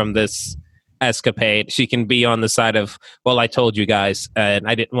resurgent from this escapade. She can be on the side of, well, I told you guys, and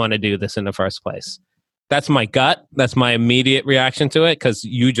I didn't want to do this in the first place. That's my gut. That's my immediate reaction to it, because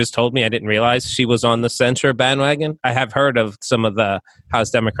you just told me I didn't realize she was on the censure bandwagon. I have heard of some of the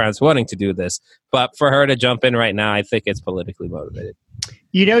House Democrats wanting to do this, but for her to jump in right now, I think it's politically motivated.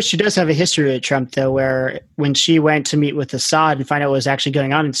 You know, she does have a history with Trump, though, where when she went to meet with Assad and find out what was actually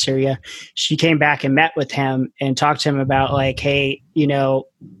going on in Syria, she came back and met with him and talked to him about, like, hey, you know,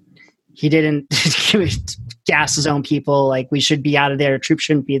 he didn't gas his own people. Like, we should be out of there. Troops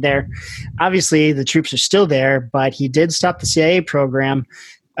shouldn't be there. Obviously, the troops are still there, but he did stop the CIA program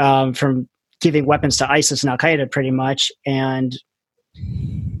from giving weapons to ISIS and Al-Qaeda pretty much. And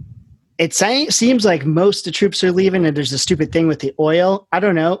it seems like most of the troops are leaving, and there's a stupid thing with the oil. I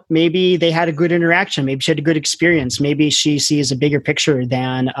don't know. Maybe they had a good interaction. Maybe she had a good experience. Maybe she sees a bigger picture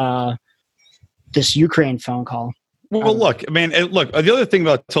than this Ukraine phone call. Well, look, I mean, the other thing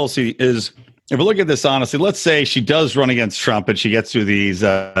about Tulsi is, if we look at this honestly, let's say she does run against Trump and she gets through these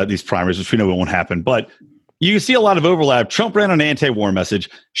primaries, which we know won't happen, but you see a lot of overlap. Trump ran an anti-war message.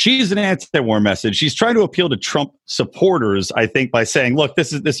 She's an anti-war message. She's trying to appeal to Trump supporters, I think, by saying, look,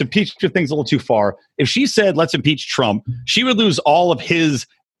 this impeachment thing's a little too far. If she said, let's impeach Trump, she would lose all of his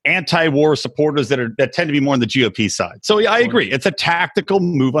anti-war supporters that tend to be more on the GOP side. So yeah, I agree. It's a tactical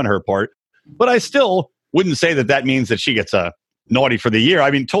move on her part, but I still wouldn't say that means that she gets a naughty for the year. I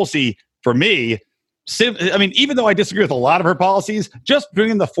mean, Tulsi, for me, even though I disagree with a lot of her policies, just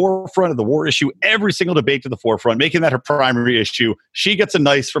bringing the forefront of the war issue, every single debate to the forefront, making that her primary issue, she gets a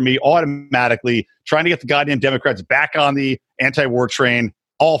nice for me automatically, trying to get the goddamn Democrats back on the anti-war train,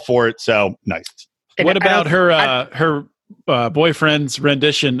 all for it, so nice. What about her boyfriend's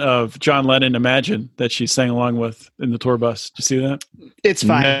rendition of John Lennon Imagine that she sang along with in the tour bus? Did you see that? It's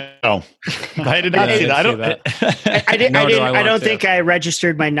fine. No. I did not see that. I don't think I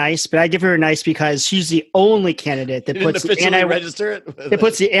registered my nice, but I give her a nice because she's the only candidate that puts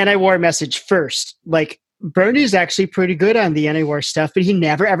the anti-war message first. Like, Bernie's actually pretty good on the anti-war stuff, but he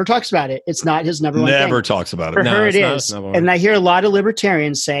never ever talks about it. It's not his number one thing. Never talks about it. For her, it is. And I hear a lot of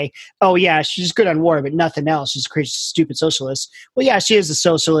libertarians say, oh, yeah, she's good on war, but nothing else. She's a crazy, stupid socialist. Well, yeah, she is a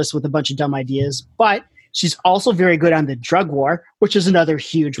socialist with a bunch of dumb ideas, but she's also very good on the drug war, which is another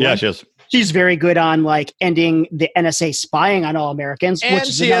huge one. Yeah, she is. She's very good on, like, ending the NSA spying on all Americans. And which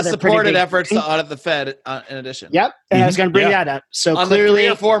is she has supported efforts to audit the Fed in addition. Yep. And I was going to bring that up. So on clearly,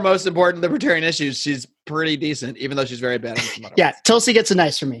 the 3 or 4 most important libertarian issues, she's pretty decent, even though she's very bad on some other ones. Tulsi gets a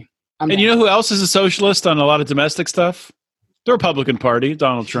nice for me. And you know who else is a socialist on a lot of domestic stuff? The Republican Party,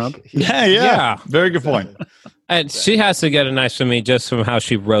 Donald Trump. Yeah. Very good point. And she has to get a nice from me just from how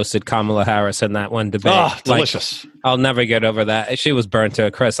she roasted Kamala Harris in that one debate. Oh, delicious. I'll never get over that. She was burnt to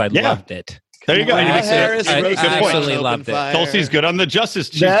a crisp. I loved it. There you go. Harris I absolutely loved it. Tulsi's good on the justice.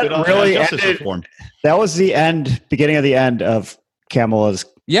 She's good on the justice reform. That was the beginning of the end of Kamala's.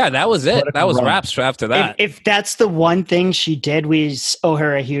 Yeah, that was it. That was run. wraps after that. If that's the one thing she did, we owe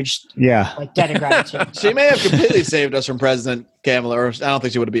her a huge debt of gratitude. She may have completely saved us from President Kamala, or I don't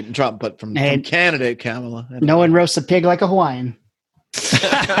think she would have beaten Trump, but from candidate Kamala. No one roasts a pig like a Hawaiian. Wow,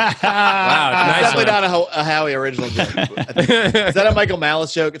 nice Definitely one. not a Howie original joke. Is that a Michael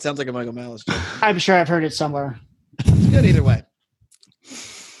Malice joke? It sounds like a Michael Malice joke. I'm sure I've heard it somewhere. It's good either way.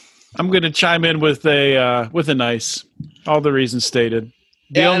 I'm going to chime in with a nice. All the reasons stated.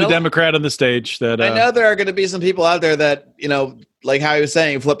 The only Democrat on the stage that I know there are going to be some people out there that, like how he was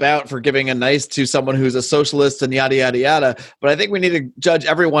saying, flip out for giving a nice to someone who's a socialist and yada, yada, yada. But I think we need to judge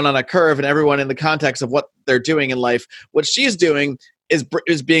everyone on a curve and everyone in the context of what they're doing in life. What she's doing is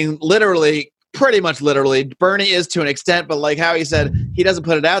being literally, pretty much literally, Bernie is to an extent, but like how he said, he doesn't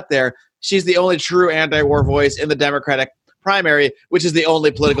put it out there. She's the only true anti-war voice in the Democratic primary, which is the only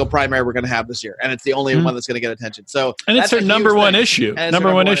political primary we're going to have this year, and it's the only one that's going to get attention. So, and it's her number one issue,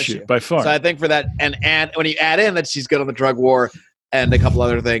 number one issue by far. So I think for that, and when you add in that she's good on the drug war and a couple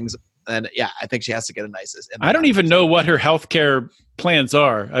other things, and I think she has to get a nice. I don't even know what her healthcare plans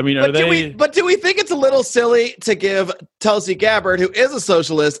are. I mean, do we think it's a little silly to give Tulsi Gabbard, who is a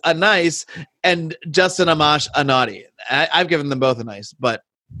socialist, a nice, and Justin Amash a naughty? I've given them both a nice, but.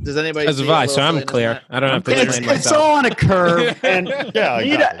 Does anybody? As a vice, so I'm clear. I don't have to explain myself. It's all on a curve, and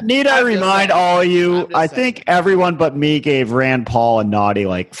need I remind all of you? I think everyone but me gave Rand Paul a naughty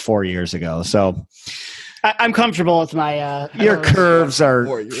like 4 years ago. So I'm comfortable with my. Your curves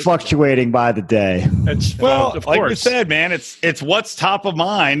are fluctuating by the day. Well, like you said, man, it's what's top of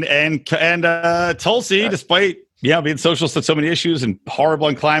mind, and Tulsi, despite being socialist on so many issues and horrible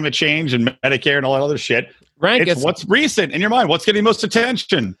on climate change and Medicare and all that other shit. It's what's recent in your mind. What's getting most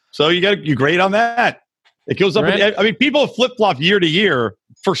attention? So you grade on that. It goes up. I mean, people flip flop year to year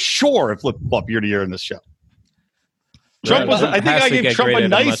for sure. Flip flop year to year in this show. Trump was. I think I gave Trump a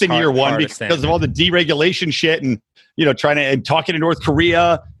nice in year one because of all the deregulation shit and trying to and talking to North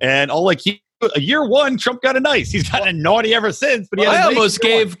Korea and all like. Year one, Trump got a nice. He's gotten a naughty ever since. But I almost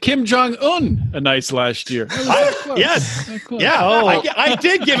gave Kim Jong-un a nice last year. Yes. Yeah. I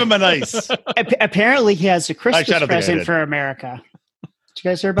did give him a nice. Apparently, he has a Christmas present for America. Did you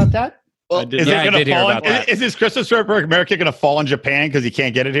guys hear about that? Well, I did hear about that. Is his Christmas present for America going to fall in Japan because he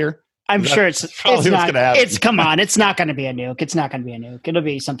can't get it here? I'm sure it's not. Come on. It's not going to be a nuke. It's not going to be a nuke. It'll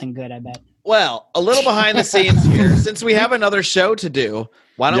be something good, I bet. Well, a little behind the scenes here. Since we have another show to do,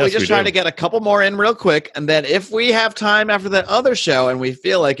 why don't we just try to get a couple more in real quick? And then if we have time after that other show and we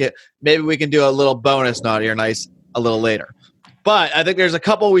feel like it, maybe we can do a little bonus naughty or nice a little later. But I think there's a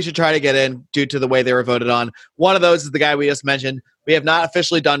couple we should try to get in due to the way they were voted on. One of those is the guy we just mentioned. We have not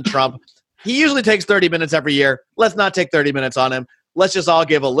officially done Trump. He usually takes 30 minutes every year. Let's not take 30 minutes on him. Let's just all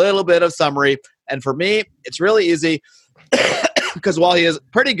give a little bit of summary. And for me, it's really easy because while he is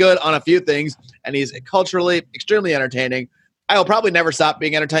pretty good on a few things and he's culturally extremely entertaining, I will probably never stop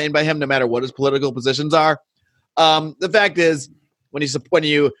being entertained by him no matter what his political positions are. The fact is, when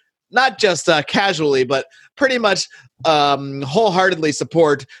you not just casually, but pretty much wholeheartedly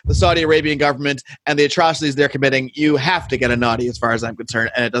support the Saudi Arabian government and the atrocities they're committing, you have to get a naughty as far as I'm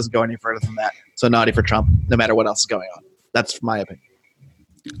concerned, and it doesn't go any further than that. So naughty for Trump, no matter what else is going on. That's my opinion.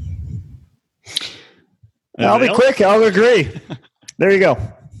 I'll be quick. I'll agree. There you go.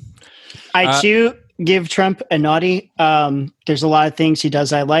 I too give Trump a naughty. There's a lot of things he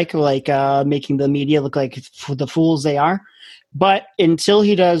does I like making the media look like the fools they are. But until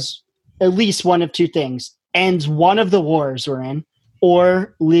he does at least one of two things, ends one of the wars we're in,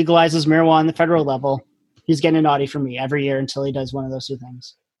 or legalizes marijuana on the federal level, he's getting a naughty from me every year until he does one of those two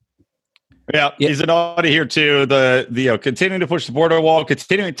things. Yeah, he's an naughty here too. The continuing to push the border wall,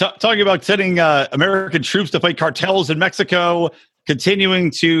 continuing talking about sending American troops to fight cartels in Mexico,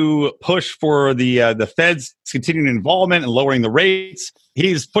 continuing to push for the Fed's continuing involvement and lowering the rates.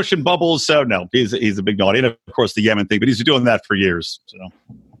 He's pushing bubbles, so no, he's a big naughty. And of course, the Yemen thing, but he's been doing that for years. So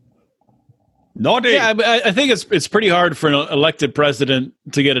naughty. Yeah, I think it's pretty hard for an elected president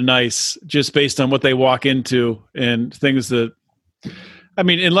to get a nice just based on what they walk into and things that. I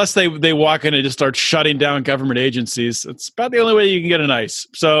mean, unless they walk in and just start shutting down government agencies, it's about the only way you can get a nice.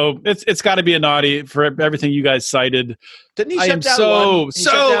 So it's got to be a naughty for everything you guys cited. Didn't he I shut am down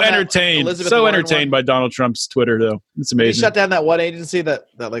so entertained by Donald Trump's Twitter, though. It's amazing. He shut down that one agency that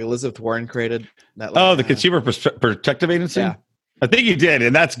like Elizabeth Warren created. The Consumer Protective Agency. Yeah, I think he did,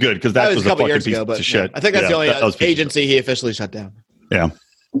 and that's good because that was a couple years ago. But shit. I think that's the only agency he officially shut down. Yeah.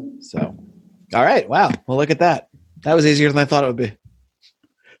 So, all right. Wow. Well, look at that. That was easier than I thought it would be.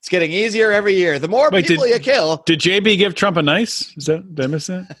 It's getting easier every year. The more people you kill. Did JB give Trump a nice? Did I miss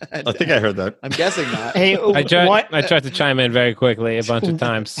that? I think I heard that. I'm guessing not. Hey, I tried to chime in very quickly a bunch of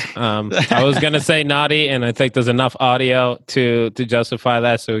times. I was going to say naughty, and I think there's enough audio to justify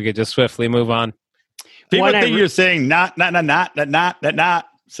that, so we could just swiftly move on. People think you're saying not.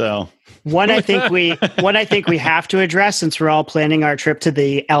 So one I think we have to address, since we're all planning our trip to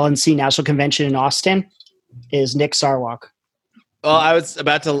the LNC National Convention in Austin, is Nick Sarwark. Well, I was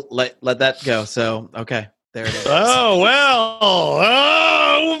about to let that go. So, okay, there it is. Oh, well.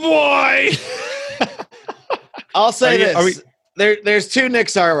 Oh, boy. I'll say this. There's two Nick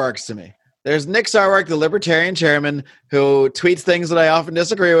Sarwarks to me. There's Nick Sarwark, the Libertarian chairman, who tweets things that I often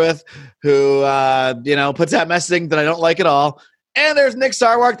disagree with, who, puts out messaging that I don't like at all. And there's Nick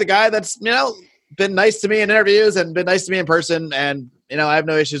Sarwark, the guy that's, been nice to me in interviews and been nice to me in person. And, I have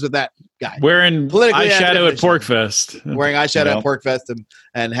no issues with that guy. Wearing eyeshadow at PorkFest. Wearing eyeshadow at PorkFest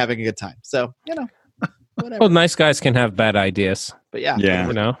and having a good time. So, whatever. Well, nice guys can have bad ideas. But yeah.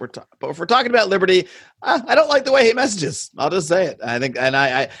 But if we're talking about liberty, I don't like the way he messages. I'll just say it. I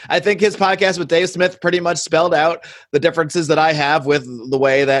think his podcast with Dave Smith pretty much spelled out the differences that I have with the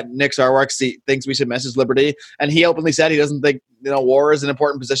way that Nick Sarwark thinks we should message liberty. And he openly said he doesn't think war is an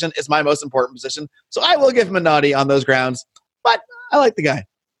important position. It's my most important position. So I will give him a naughty on those grounds. But I like the guy.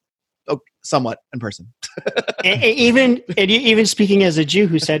 Somewhat in person. even speaking as a Jew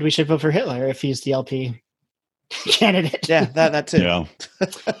who said we should vote for Hitler if he's the LP candidate. Yeah, that too. Yeah.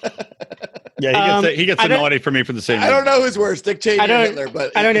 Yeah, he gets a naughty for me for the same reason. I don't know who's worse, Dick Cheney or Hitler,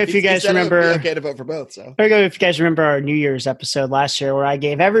 but I don't know if you guys remember. It would be okay to vote for both. So I don't know if you guys remember our New Year's episode last year where I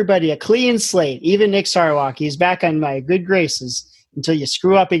gave everybody a clean slate, even Nick Sarwark. He's back on my good graces until you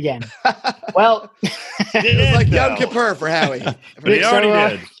screw up again. Well, it was like Yom Kippur for Howie.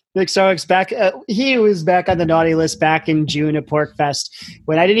 Nick Sarwark's back. He was back on the naughty list back in June at PorkFest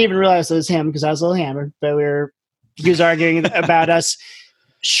when I didn't even realize it was him because I was a little hammered. But he was arguing about us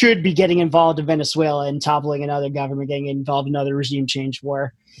should be getting involved in Venezuela and toppling another government, getting involved in another regime change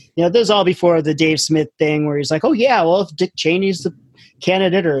war. This was all before the Dave Smith thing where he's like, oh, yeah, well, if Dick Cheney's the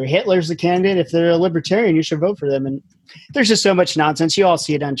candidate or Hitler's the candidate, if they're a libertarian, you should vote for them. And there's just so much nonsense. You all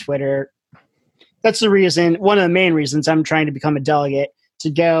see it on Twitter. That's the reason, one of the main reasons I'm trying to become a delegate,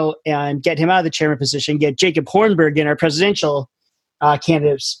 to go and get him out of the chairman position, get Jacob Hornberg in our presidential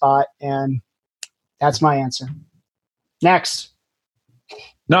candidate spot. And that's my answer. Next.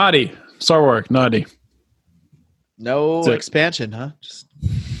 Naughty. Sarwark, naughty. No expansion, huh?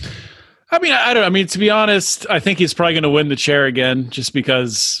 I mean, to be honest, I think he's probably going to win the chair again just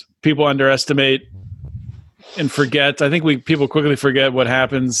because people underestimate and forget. I think people quickly forget what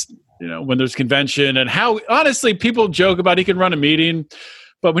happens, when there's convention and how, honestly, people joke about he can run a meeting,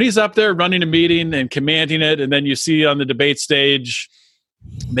 but when he's up there running a meeting and commanding it, and then you see on the debate stage,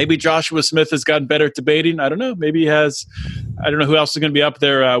 maybe Joshua Smith has gotten better at debating. I don't know. Maybe he has. I don't know who else is going to be up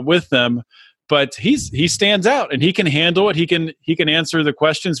there with them, but he stands out and he can handle it. He can answer the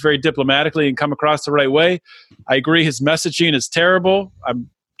questions very diplomatically and come across the right way. I agree. His messaging is terrible.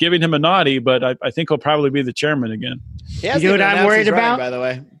 I'm giving him a naughty, but I think he'll probably be the chairman again. You know what I'm worried about? By the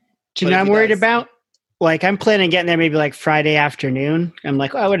way. Do you know what I'm worried about? Like, I'm planning on getting there maybe like Friday afternoon. I'm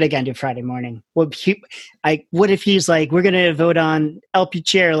like, what are I going to do Friday morning? What if he's like, we're going to vote on LP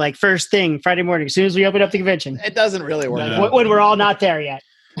chair like first thing Friday morning as soon as we open up the convention? It doesn't really work. When we're all not there yet.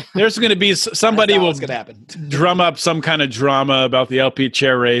 There's going to be somebody will drum up some kind of drama about the LP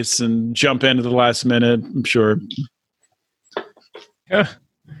chair race and jump in at the last minute, I'm sure. Yeah.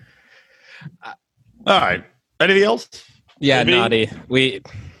 All right. Anything else? Yeah, naughty.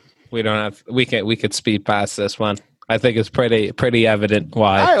 We don't have. We could speed past this one. I think it's pretty evident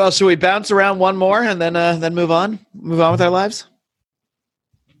why. All right. Well, should we bounce around one more and then move on? Move on with our lives.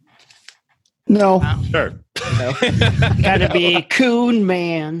 No. Sure. No. Gotta be Coon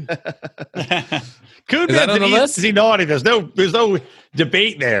Man. Coon Man's is he naughty? There's no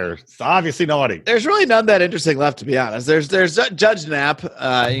debate there. It's obviously naughty. There's really none that interesting left, to be honest. There's Judge Knapp.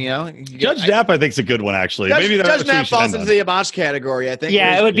 Judge Knapp, I think, is a good one actually. Judge Knapp falls into the Amash category, I think.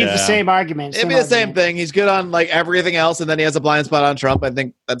 Yeah, it would be the same argument. It'd be the same thing. He's good on like everything else, and then he has a blind spot on Trump. I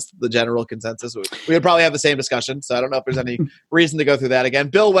think that's the general consensus. We would probably have the same discussion. So I don't know if there's any reason to go through that again.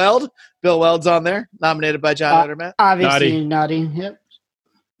 Bill Weld's on there, nominated by John Lederman. Obviously naughty. Yep.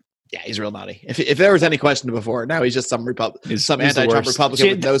 Yeah, he's real naughty. If there was any question before, now he's just some anti-Trump Republican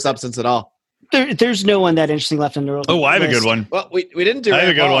with no substance at all. There's no one that interesting left in the world. Oh, I have a good one. Well, we didn't do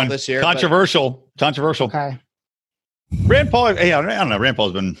Rand Paul this year. Controversial. Okay. Rand Paul, hey, I don't know. Rand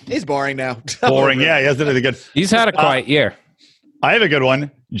Paul's been... He's boring now. Boring, yeah. He hasn't good. He's had a quiet year. I have a good one.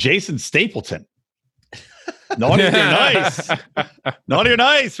 Jason Stapleton. Naughty or nice. Naughty or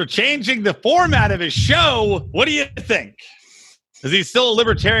nice for changing the format of his show. What do you think? Is he still a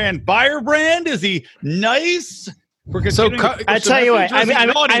libertarian firebrand? Is he nice? I tell you what,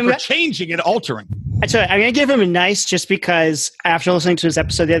 I'm for changing and altering. I tell you, I'm going to give him a nice just because after listening to his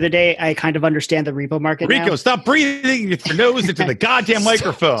episode the other day, I kind of understand the repo market Rico, now. stop breathing with your nose into the goddamn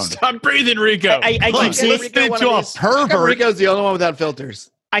microphone. Stop breathing, Rico. I keep seeing listening to a pervert. Rico's the only one without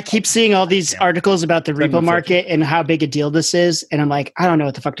filters. I keep seeing all these articles about the repo market and how big a deal this is. And I'm like, I don't know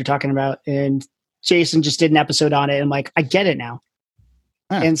what the fuck they're talking about. And Jason just did an episode on it. And I'm like, I get it now.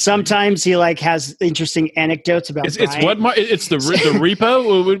 And sometimes he like has interesting anecdotes about it's what it's the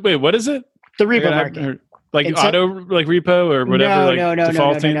repo. Wait, what is it? The repo market, like auto like repo or whatever.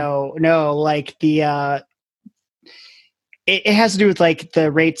 No. Like the it has to do with like the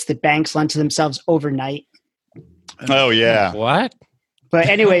rates that banks lend to themselves overnight. Oh yeah, what? But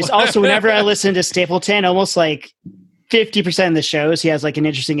anyways, also whenever I listen to Stapleton, almost like 50% of the shows, he has like an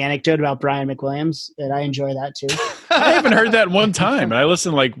interesting anecdote about Brian McWilliams, and I enjoy that too. I haven't heard that one time. I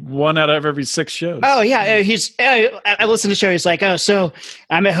listen like one out of every 6 shows. Oh yeah, I listened to the show. He's like, oh, so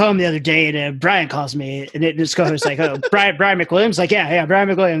I'm at home the other day, and Brian calls me, and his co-host like, oh, Brian McWilliams, like, yeah, Brian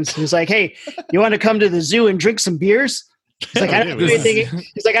McWilliams. He's like, hey, you want to come to the zoo and drink some beers? He's like, I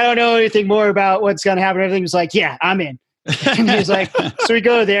don't know anything more about what's going to happen. Everything. He's like, yeah, I'm in. And he's like, so we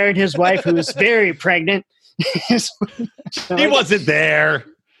go there, and his wife, who is very pregnant. He wasn't there.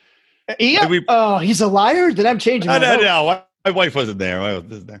 He's a liar? Then I'm changing my vote. No. My wife wasn't there. My wife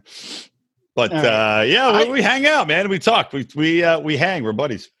wasn't there. But we hang out, man. We talk. We hang. We're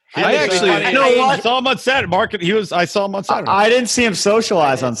buddies. I saw him on Saturday. I saw him on Saturday. I didn't see him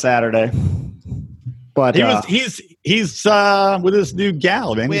socialize on Saturday. But he's with his new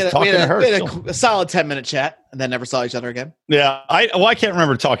gal, man. He's talking to her. We had a solid 10-minute chat and then never saw each other again. Yeah. I can't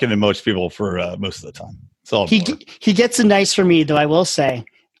remember talking to most people for most of the time. He gets a nice for me, though. I will say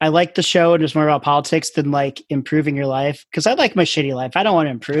I like the show, and it's more about politics than like improving your life. Because I like my shitty life. I don't want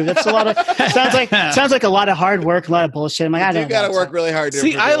to improve. It's a lot of sounds like a lot of hard work, a lot of bullshit. I'm like, I don't. You got to work really hard.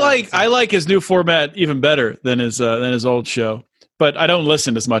 See, I like his new format even better than his old show. But I don't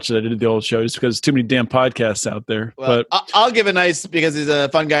listen as much as I did the old show just because there's too many damn podcasts out there. Well, but I'll give a nice because he's a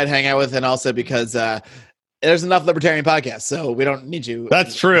fun guy to hang out with, and also because there's enough libertarian podcasts, so we don't need you.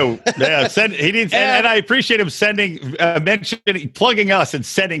 That's true. Yeah, he needs, and I appreciate him plugging us and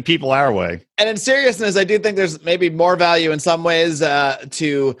sending people our way. And in seriousness, I do think there's maybe more value in some ways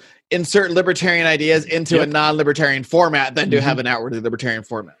to insert libertarian ideas into a non-libertarian format than to have an outwardly libertarian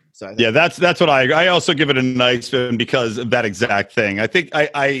format. So that's what I also give it a nice spin because of that exact thing. I think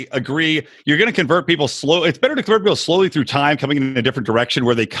I agree. You're going to convert people slow. It's better to convert people slowly through time, coming in a different direction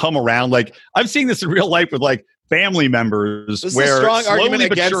where they come around. Like I'm seeing this in real life with like family members. This is a strong argument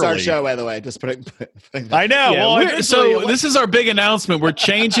against our show, by the way. Just putting I know. Yeah, well, this is our big announcement. We're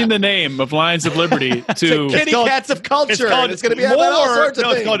changing the name of Lions of Liberty to Kitty Cats of Culture. It's going to be about all sorts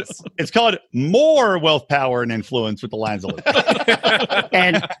of things. It's called More Wealth, Power, and Influence with the Lions of Liberty.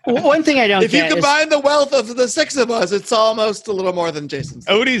 And one thing I don't get you combine the wealth of the 6 of us, it's almost a little more than Jason's.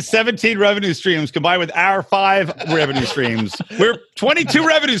 Odie's 17 revenue streams combined with our 5 revenue streams. We're 22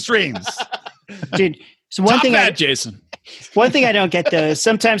 revenue streams. Dude. So one thing Jason. One thing I don't get though is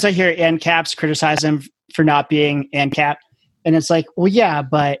sometimes I hear ANCAPs criticize him for not being ANCAP, and it's like, well, yeah,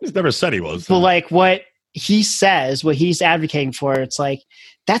 but he's never said he was. But like what he says, what he's advocating for, it's like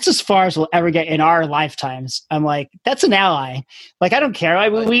that's as far as we'll ever get in our lifetimes. I'm like, that's an ally. Like I don't care.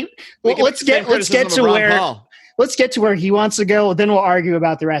 Let's get to where he wants to go. Then we'll argue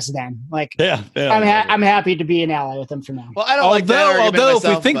about the rest of them. Like, I'm happy to be an ally with him for now. Well, I don't like that argument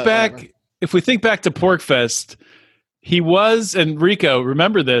myself, if we think back to PorkFest, he was, and Rico,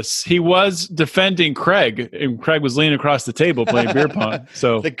 remember this, he was defending Craig, and Craig was leaning across the table playing beer pong.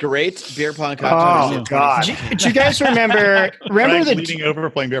 So the great beer pong controversy. Oh, God. Do you guys remember the leaning over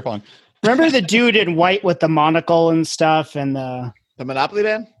playing beer pong? Remember the dude in white with the monocle and stuff and the Monopoly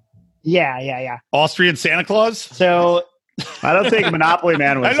Man? Yeah. Austrian Santa Claus? So I don't think Monopoly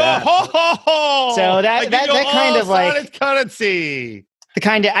Man was that. So that kind of like currency. The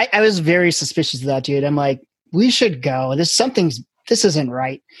kind of I was very suspicious of that dude. I'm like, we should go. This isn't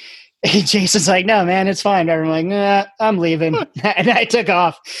right. And Jason's like, no, man, it's fine. I'm like, nah, I'm leaving. And I took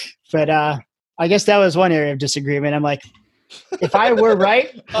off. But I guess that was one area of disagreement. I'm like, if I were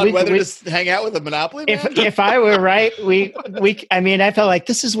right, whether to hang out with a Monopoly Man? If I were right, I felt like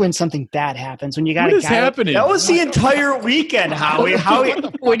this is when something bad happens. When you got what is happening? That was the entire weekend, Howie.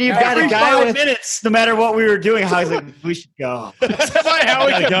 When you've got a guy with 5 minutes, no matter what we were doing, Howie's like, we should go.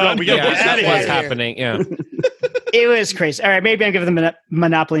 Howie we got what's happening. Yeah. It was crazy. All right, maybe I'm giving the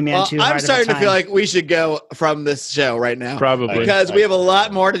Monopoly Man too hard I'm of a starting to time. feel like we should go from this show right now. Probably. Because we have a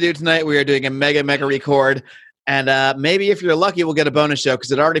lot more to do tonight. We are doing a mega record. And maybe if you're lucky, we'll get a bonus show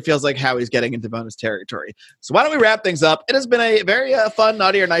because it already feels like Howie's getting into bonus territory. So why don't we wrap things up? It has been a very fun,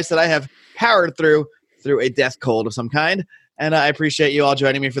 naughty or nice that I have powered through a death cold of some kind. And I appreciate you all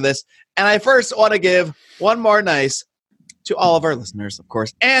joining me for this. And I first want to give one more nice to all of our listeners, of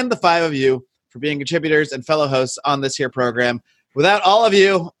course, and the 5 of you for being contributors and fellow hosts on this here program. Without all of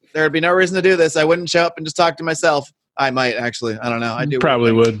you, there would be no reason to do this. I wouldn't show up and just talk to myself. I might, actually. I don't know. I do.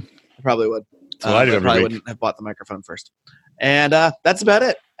 Probably would. I probably would. So I do I every probably week. wouldn't have bought the microphone first. And that's about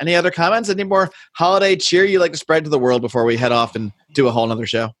it. Any other comments? Any more holiday cheer you'd like to spread to the world before we head off and do a whole nother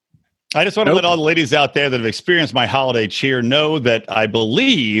show? I just want to let all the ladies out there that have experienced my holiday cheer know that I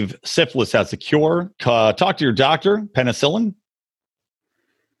believe syphilis has a cure. Talk to your doctor, penicillin.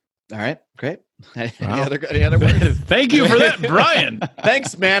 All right, great. Any Wow. other words? Thank you for that, Brian.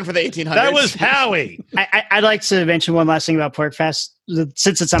 Thanks, man, for the 1800s. That was Howie. I'd like to mention one last thing about PorkFest,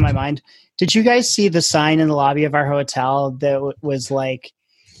 since it's on my mind. Did you guys see the sign in the lobby of our hotel that was like...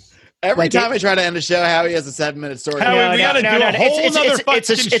 Every like time I try to end a show, Howie has a 7-minute story. Howie, we gotta do a whole nother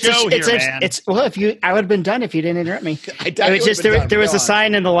fucking show here, man. Well, I would have been done if you didn't interrupt me. I It was just there was Go a on.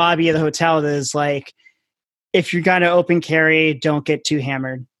 sign in the lobby of the hotel that is like, if you're gonna open carry, don't get too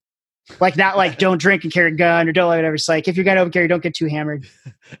hammered. Like not like don't drink and carry a gun or don't whatever. It's like if you're gonna open carry, don't get too hammered.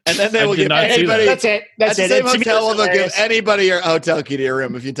 And then they I will did give not see anybody. That's it. That's at it. the same To me, hotel, that's will give hilarious. anybody your hotel key to your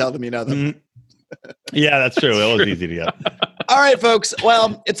room if you tell them you know them. Yeah, that's true. It was easy to get. All right, folks.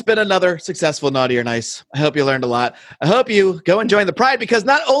 Well, it's been another successful Naughty or Nice. I hope you learned a lot. I hope you go and join the Pride because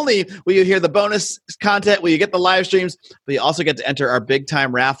not only will you hear the bonus content, will you get the live streams, but you also get to enter our big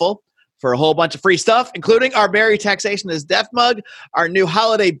time raffle for a whole bunch of free stuff, including our Merry Taxation is Death mug, our new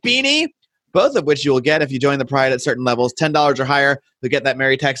holiday beanie, both of which you will get if you join the Pride at certain levels. $10 or higher, you'll get that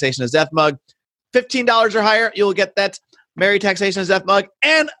Merry Taxation is Death mug. $15 or higher, you'll get that Merry Taxation is Death mug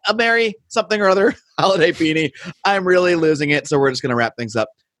and a Merry something or other holiday beanie. I'm really losing it, so we're just going to wrap things up.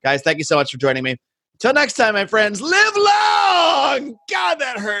 Guys, thank you so much for joining me. Till next time, my friends, live long! God,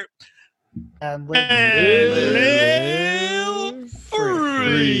 that hurt. Live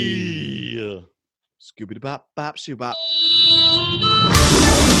free. Scooby-Doo-bop, bop, shoo-bop.